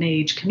Dragon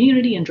Age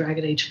community and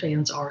Dragon Age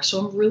fans are.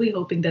 So I'm really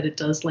hoping that it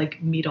does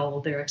like meet all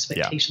of their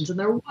expectations and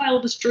their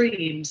wildest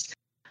dreams.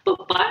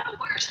 But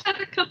BioWare's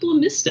had a couple of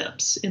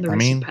missteps in the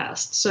recent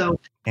past, so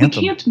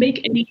Anthem. we can't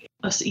make any.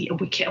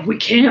 We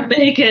can't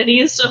make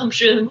any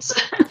assumptions.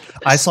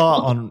 I saw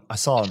on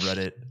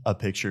Reddit a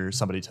picture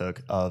somebody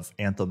took of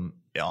Anthem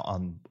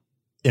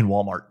in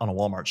Walmart on a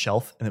Walmart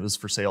shelf, and it was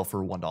for sale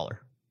for $1.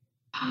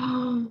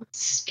 Oh,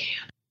 scam.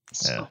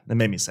 Yeah, it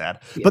made me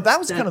sad. Yeah, but that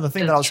was kind of the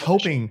thing that I was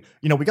hoping.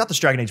 We got this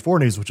Dragon Age 4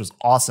 news, which was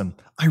awesome.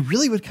 I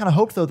really would kind of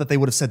hope though that they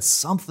would have said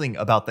something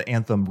about the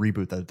Anthem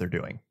reboot that they're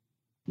doing.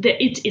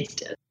 It's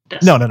dead.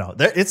 No.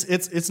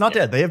 It's not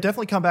dead. They have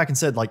definitely come back and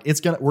said like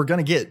we're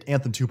gonna get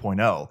Anthem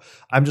 2.0.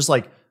 I'm just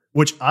like,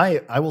 which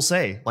I will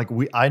say, like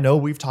I know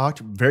we've talked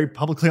very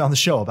publicly on the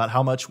show about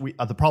how much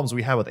the problems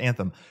we have with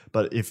Anthem.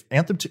 But if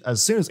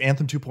as soon as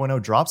Anthem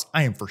 2.0 drops,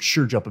 I am for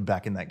sure jumping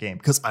back in that game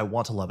because I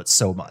want to love it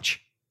so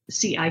much.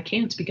 See, I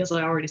can't because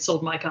I already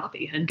sold my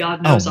copy, and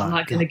God knows I'm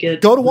not going to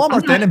get. Go to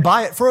Walmart then and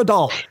buy it for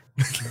 $1.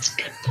 That's a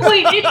good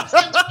point.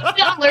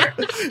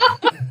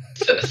 $1.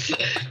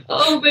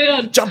 Oh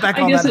man! Jump back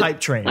on that hype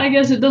train. I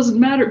guess it doesn't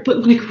matter, but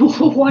like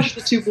we'll watch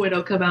the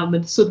 2.0 come out, and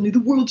then suddenly the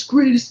world's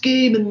greatest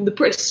game, and the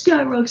price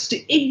skyrockets to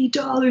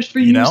 $80 for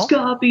used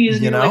copies,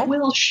 and you're like,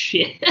 well,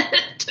 shit.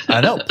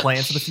 I know,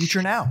 playing for the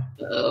future now.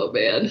 Oh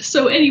man!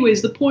 So,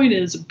 anyways, the point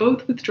is,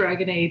 both with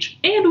Dragon Age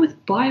and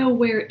with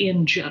BioWare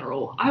in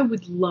general, I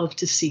would love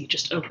to see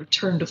just a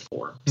return to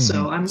form.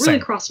 So I'm really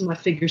crossing my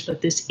fingers that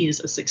this is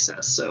a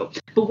success. So,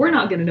 but we're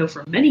not going to know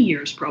for many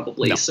years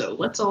probably. No. So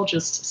let's all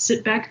just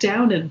sit back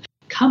down and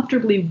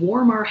comfortably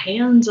warm our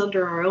hands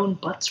under our own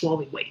butts while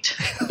we wait.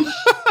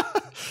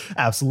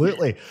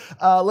 Absolutely.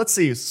 Let's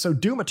see. So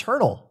Doom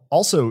Eternal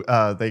also,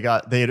 they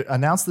had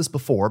announced this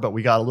before, but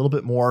we got a little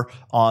bit more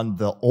on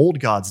the Old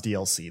Gods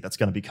DLC that's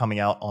going to be coming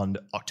out on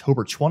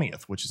October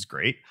 20th, which is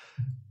great.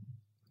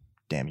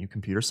 Damn you,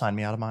 computer, sign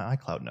me out of my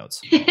iCloud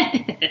notes.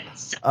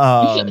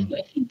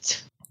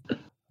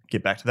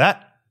 Get back to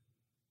that.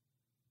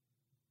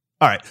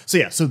 All right.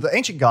 So the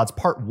Ancient Gods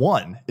Part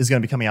 1 is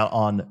going to be coming out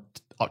on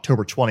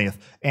October 20th.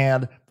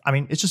 And I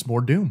mean, it's just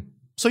more Doom.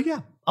 So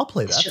yeah, I'll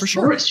play that for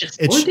sure. It's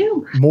just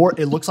more Doom.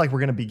 It looks like we're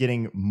going to be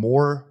getting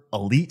more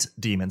elite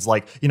demons.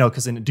 Like,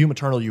 because in Doom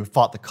Eternal, you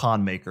fought the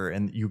Khan Maker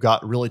and you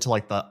got really to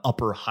like the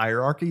upper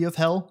hierarchy of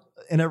hell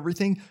and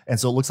everything. And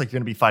so it looks like you're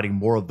going to be fighting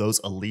more of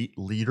those elite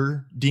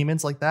leader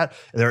demons like that.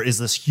 There is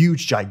this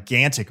huge,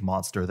 gigantic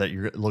monster that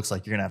it looks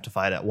like you're going to have to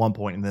fight at one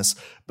point in this.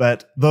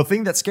 But the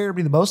thing that scared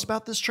me the most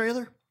about this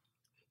trailer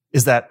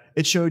is that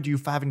it showed you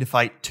having to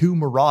fight 2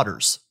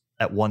 marauders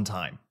at one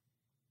time.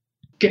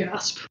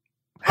 Gasp.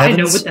 Heavens,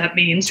 I know what that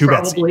means, to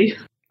probably.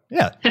 Betsy.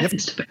 Yeah. You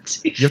Heavens to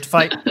Betsy. have to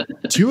fight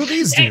 2 of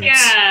these dudes.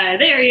 Yeah,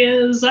 there he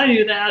is. I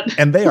knew that.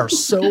 And they are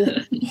so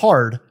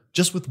hard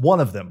just with one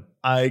of them.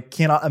 I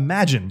cannot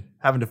imagine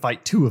having to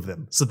fight 2 of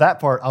them. So that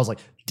part, I was like,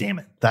 damn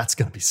it, that's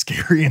going to be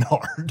scary and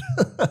hard.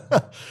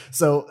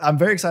 So I'm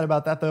very excited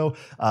about that, though.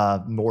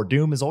 More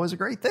Doom is always a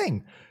great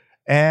thing.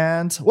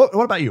 And what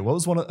about you? What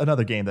was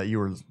another game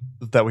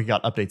that we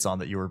got updates on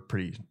that you were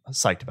pretty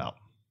psyched about?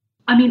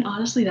 I mean,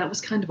 honestly, that was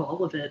kind of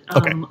all of it.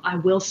 Okay. I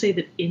will say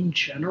that in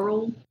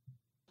general,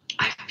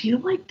 I feel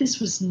like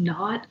this was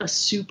not a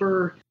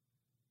super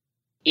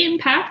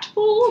impactful.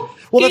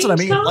 Well, that's what I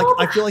mean. Gamescom.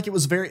 Like, I feel like it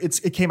was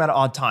it came at an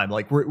odd time.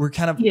 Like we're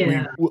kind of,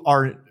 Yeah.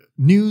 our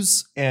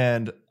news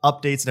and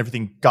updates and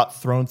everything got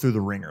thrown through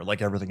the ringer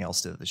like everything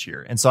else did this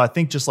year. And so I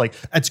think just like,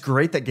 it's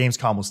great that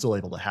Gamescom was still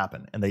able to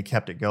happen and they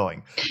kept it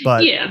going.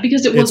 But yeah,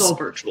 because it was all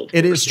virtual.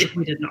 It is if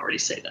we didn't already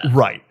say that.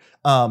 Right.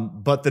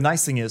 But the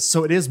nice thing is,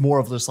 so it is more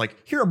of this like,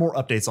 here are more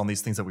updates on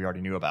these things that we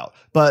already knew about.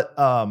 But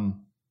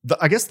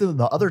I guess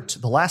the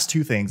last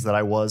 2 things that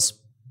I was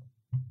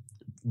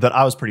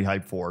pretty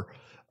hyped for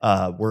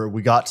where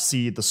we got to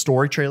see the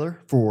story trailer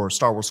for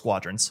Star Wars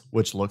Squadrons,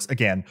 which looks,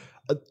 again,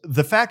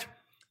 the fact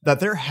that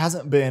there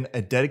hasn't been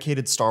a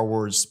dedicated Star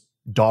Wars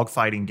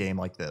dogfighting game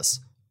like this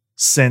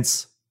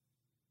since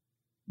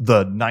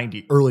the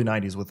early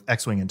 90s with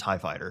X-Wing and TIE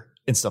Fighter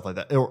and stuff like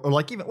that. Or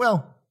like even,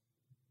 well,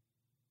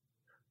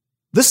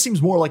 this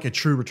seems more like a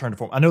true return to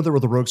form. I know there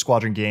were the Rogue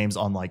Squadron games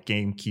on like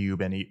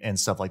GameCube and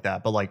stuff like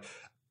that, but like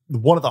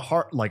one of the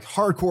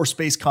hardcore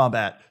space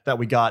combat that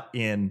we got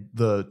in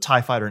the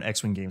TIE Fighter and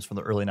X-Wing games from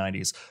the early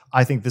 90s.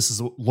 I think this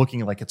is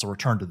looking like it's a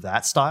return to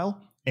that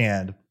style.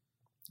 And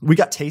we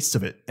got tastes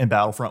of it in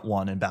Battlefront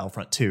 1 and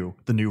Battlefront 2,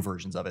 the new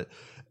versions of it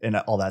and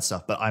all that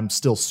stuff. But I'm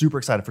still super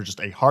excited for just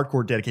a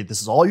hardcore dedicated.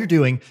 This is all you're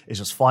doing is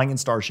just flying in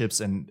starships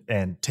and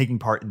taking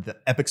part in the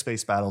epic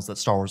space battles that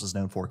Star Wars is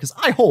known for. Because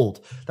I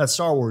hold that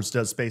Star Wars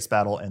does space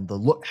battle and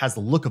has the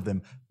look of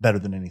them better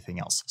than anything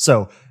else.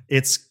 So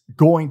it's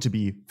going to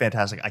be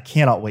fantastic. I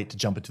cannot wait to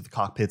jump into the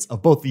cockpits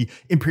of both the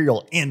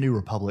Imperial and New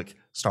Republic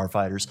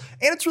starfighters.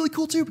 And it's really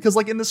cool too, because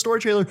like in this story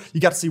trailer,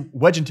 you got to see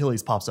Wedge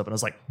Antilles pops up and I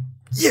was like,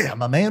 yeah,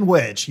 my man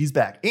Wedge, he's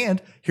back.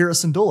 And Hera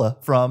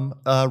Syndulla from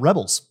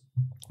Rebels.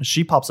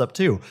 She pops up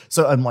too.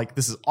 So I'm like,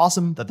 this is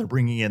awesome that they're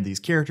bringing in these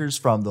characters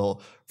from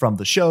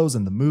the shows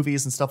and the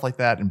movies and stuff like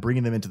that and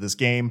bringing them into this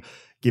game,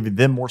 giving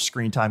them more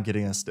screen time,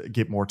 getting us to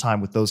get more time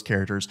with those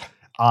characters.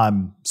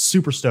 I'm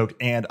super stoked.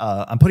 And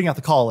I'm putting out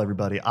the call,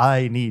 everybody.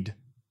 I need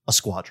a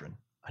squadron.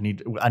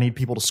 I need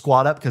people to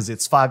squad up because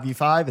it's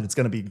 5v5 and it's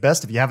going to be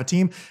best if you have a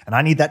team. And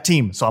I need that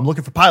team. So I'm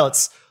looking for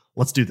pilots.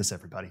 Let's do this,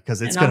 everybody,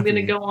 because it's going to be... I'm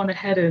going to go on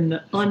ahead and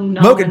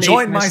unnominate Mocha,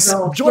 join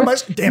myself.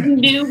 Damn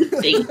it. No,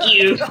 thank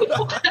you.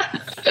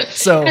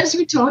 So as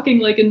you're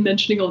talking, like, and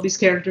mentioning all these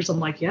characters, I'm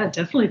like, yeah,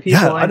 definitely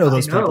people. Yeah, I know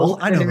those people.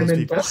 I know and those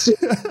people.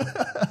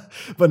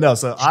 But no,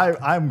 so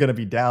I'm going to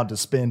be down to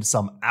spend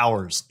some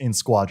hours in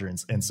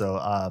Squadrons, and so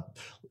I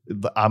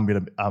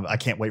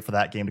can't wait for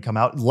that game to come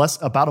out.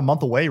 About a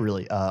month away,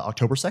 really.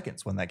 October 2nd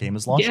is when that game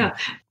is launching.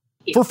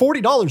 Yeah. For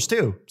 $40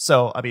 too.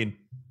 So I mean,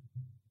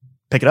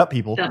 pick it up,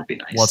 people. That'd be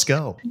nice. Let's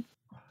go.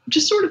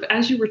 Just sort of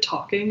as you were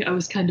talking, I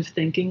was kind of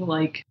thinking,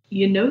 like,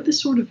 you know, the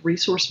sort of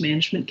resource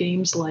management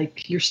games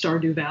like your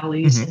Stardew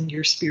Valleys and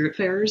your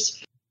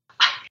Spiritfarers.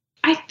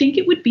 I think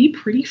it would be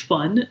pretty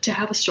fun to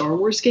have a Star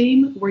Wars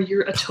game where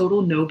you're a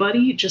total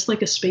nobody, just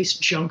like a space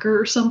junker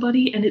or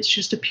somebody, and it's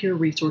just a pure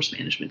resource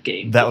management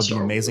game. That would be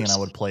amazing, and I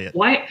would play it.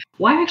 Why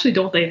actually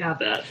don't they have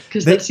that?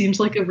 Because that seems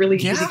like a really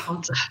easy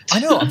concept. I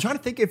know. I'm trying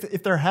to think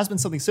if there has been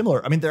something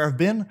similar. I mean, there have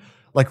been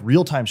like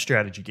real-time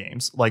strategy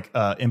games like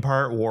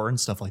Empire at War and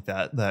stuff like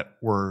that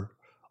were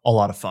a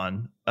lot of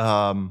fun.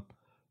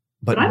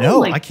 But no,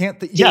 like I can't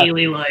think.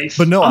 Daily life.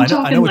 But no, I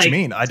know what like you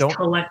mean. I don't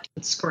collect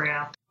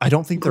scrap. I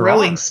don't think they're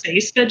growing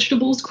space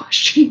vegetables? ?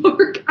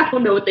 I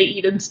don't know what they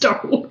eat in Star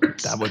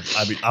Wars.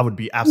 I would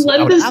be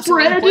absolutely. Lettuce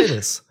bread. Play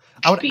this.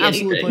 I would Be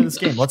absolutely anything. play this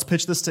game. Let's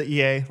pitch this to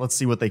EA. Let's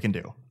see what they can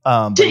do.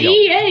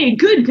 EA,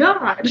 good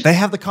God. They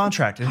have the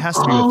contract. It has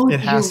to be.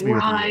 With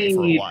EA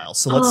for a while.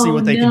 So let's see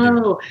what they can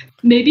do.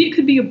 Maybe it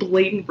could be a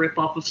blatant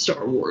ripoff of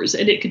Star Wars,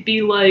 and it could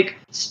be like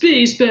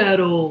space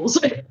battles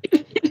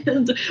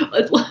and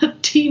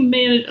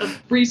a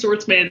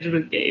resource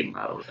management game.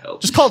 I don't know.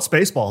 Just call it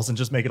Spaceballs and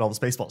just make it all the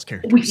Spaceballs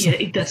characters.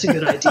 Yeah, that's a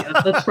good idea.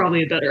 That's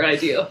probably a better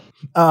idea.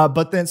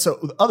 But then, so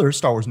other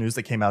Star Wars news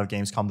that came out of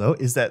Gamescom though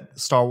is that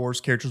Star Wars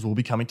characters will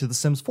be coming to The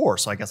Sims 4.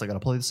 So I guess I got to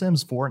play The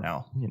Sims 4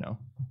 now. You know.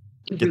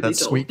 Get really that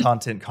sweet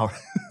content.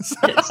 It's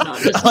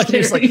not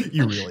necessary. Like,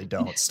 you really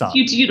don't. Stop.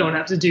 You don't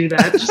have to do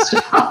that. Just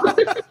stop.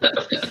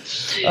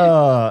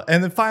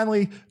 And then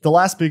finally, the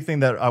last big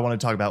thing that I want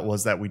to talk about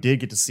was that we did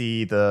get to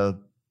see the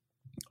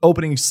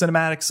opening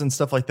cinematics and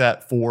stuff like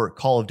that for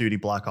Call of Duty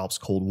Black Ops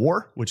Cold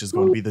War, which is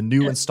going to be the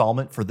new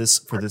installment for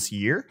this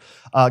year.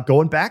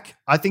 Going back,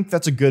 I think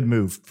that's a good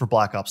move for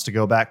Black Ops to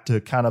go back to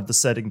kind of the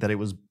setting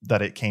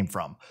that it came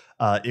from.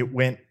 It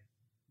went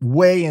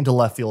way into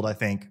left field, I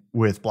think,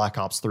 with Black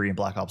Ops 3 and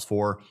Black Ops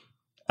 4.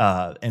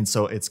 And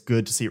so it's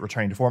good to see it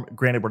returning to form.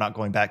 Granted, we're not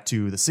going back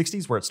to the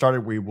 60s where it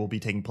started. We will be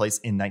taking place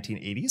in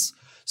 1980s.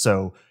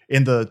 So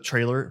in the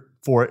trailer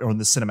for it, or in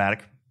the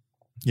cinematic,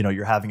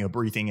 you're having a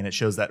briefing and it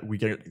shows that we're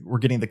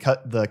getting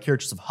the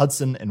characters of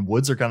Hudson and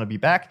Woods are going to be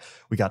back.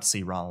 We got to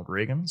see Ronald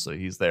Reagan, so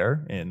he's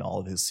there in all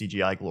of his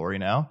CGI glory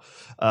now.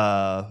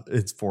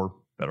 It's for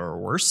better or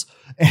worse.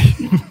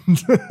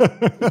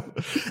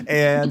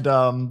 And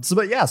so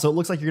it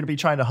looks like you're going to be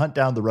trying to hunt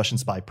down the Russian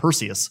spy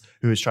Perseus,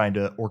 who is trying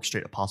to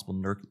orchestrate a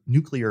possible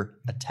nuclear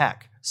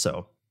attack.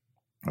 So,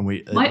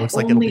 it looks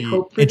like it'll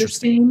be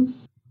interesting.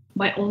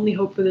 My only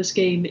hope for this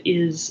game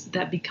is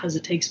that because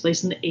it takes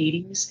place in the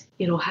 80s,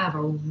 it'll have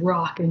a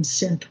rock and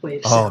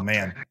synthwave soundtrack. Oh,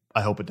 man.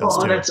 I hope it does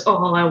too. That's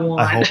all I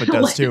want. I hope it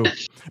does too.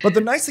 But the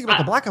nice thing about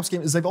the Black Ops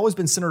game is they've always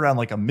been centered around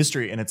like a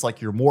mystery, and it's like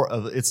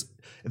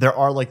there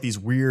are like these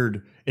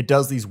weird,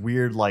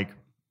 like,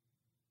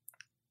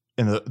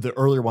 in the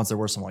earlier ones, there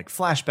were some like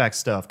flashback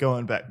stuff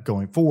going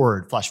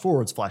forward, flash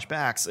forwards,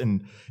 flashbacks,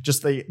 and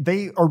just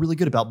they are really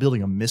good about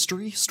building a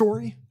mystery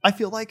story, I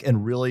feel like,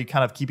 and really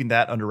kind of keeping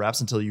that under wraps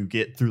until you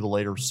get through the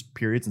later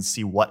periods and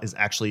see what is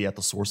actually at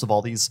the source of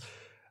all these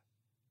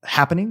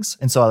happenings.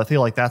 And so I feel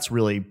like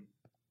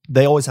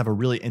they always have a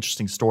really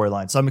interesting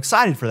storyline. So I'm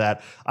excited for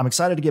that. I'm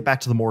excited to get back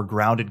to the more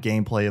grounded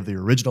gameplay of the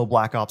original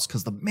Black Ops,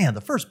 because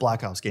the first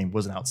Black Ops game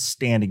was an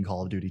outstanding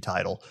Call of Duty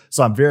title.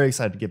 So I'm very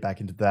excited to get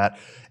back into that.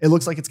 It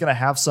looks like it's going to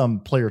have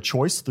some player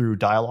choice through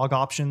dialogue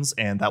options,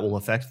 and that will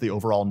affect the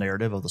overall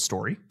narrative of the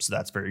story. So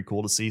that's very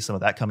cool to see some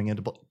of that coming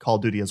into Call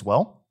of Duty as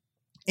well.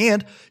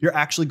 And you're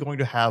actually going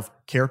to have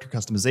character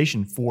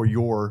customization for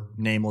your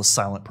nameless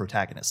silent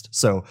protagonist.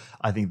 So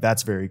I think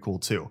that's very cool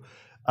too.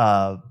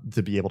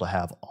 To be able to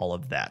have all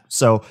of that.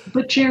 So,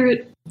 but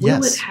Jarrett,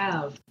 will it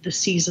have the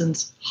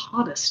season's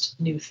hottest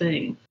new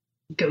thing?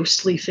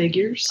 Ghostly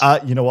figures?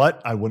 You know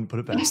what? I wouldn't put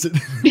it past it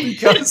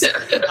because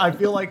I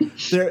feel like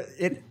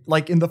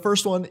like in the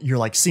first one, you're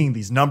like seeing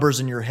these numbers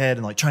in your head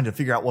and like trying to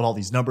figure out what all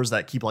these numbers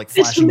that keep like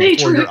flashing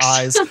before your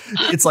eyes.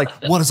 It's like,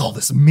 what does all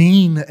this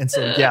mean? And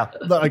so,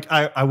 like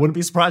I wouldn't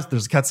be surprised if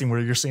there's a cutscene where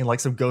you're seeing like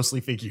some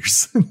ghostly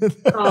figures.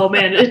 Oh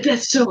man,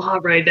 that's so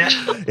hot right now.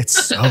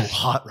 It's so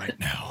hot right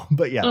now.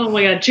 But yeah. Oh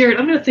my God, Jarrett,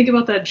 I'm going to think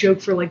about that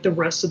joke for like the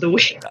rest of the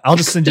week. I'll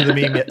just send you the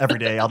meme every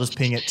day. I'll just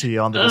ping it to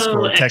you on the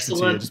Discord, text it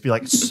to you. Just be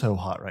like, it's so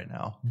hot right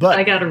now. But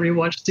I got to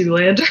rewatch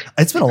Zoolander.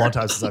 It's been a long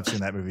time since I've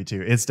seen that movie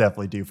too. It's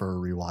definitely due for a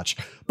rewatch.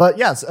 But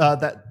yes,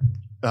 that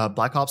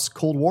Black Ops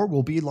Cold War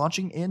will be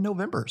launching in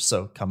November.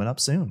 So coming up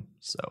soon.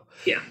 So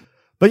yeah.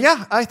 But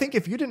yeah, I think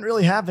if you didn't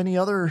really have any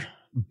other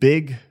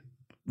big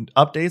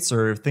updates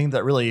or thing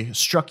that really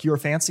struck your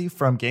fancy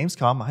from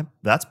Gamescom,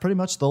 that's pretty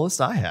much the list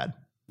I had.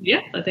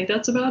 Yeah, I think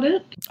that's about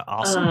it.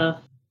 Awesome.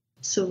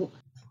 So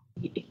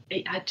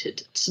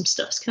some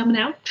stuff's coming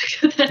out.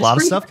 A lot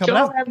of stuff coming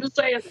out. I have to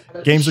say about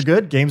it. Games are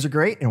good. Games are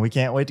great, and we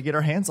can't wait to get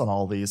our hands on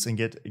all of these and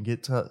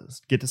get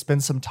to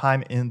spend some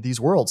time in these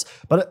worlds.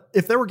 But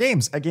if there were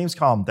games at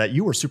Gamescom that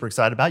you were super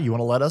excited about, you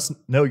want to let us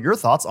know your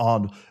thoughts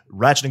on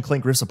Ratchet and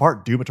Clank Rifts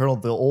Apart, Doom Eternal,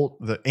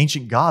 the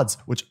Ancient Gods,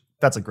 which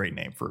that's a great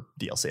name for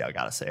DLC, I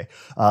gotta say.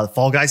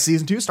 Fall Guys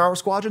Season 2, Star Wars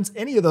Squadrons,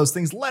 any of those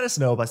things, let us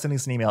know by sending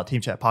us an email at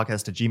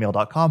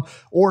teamchatpodcast@gmail.com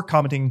or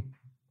commenting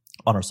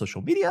on our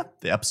social media,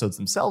 the episodes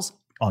themselves,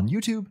 on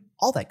YouTube,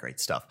 all that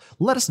great stuff.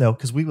 Let us know,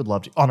 because we would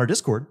love to, on our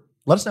Discord,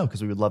 let us know,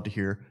 because we would love to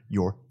hear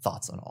your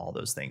thoughts on all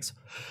those things.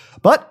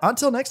 But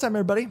until next time,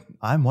 everybody,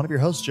 I'm one of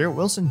your hosts, Jarrett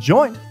Wilson,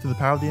 joined through the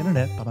power of the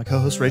internet by my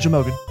co-host, Rachel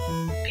Mogan.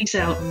 Peace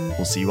out.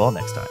 We'll see you all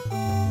next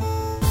time.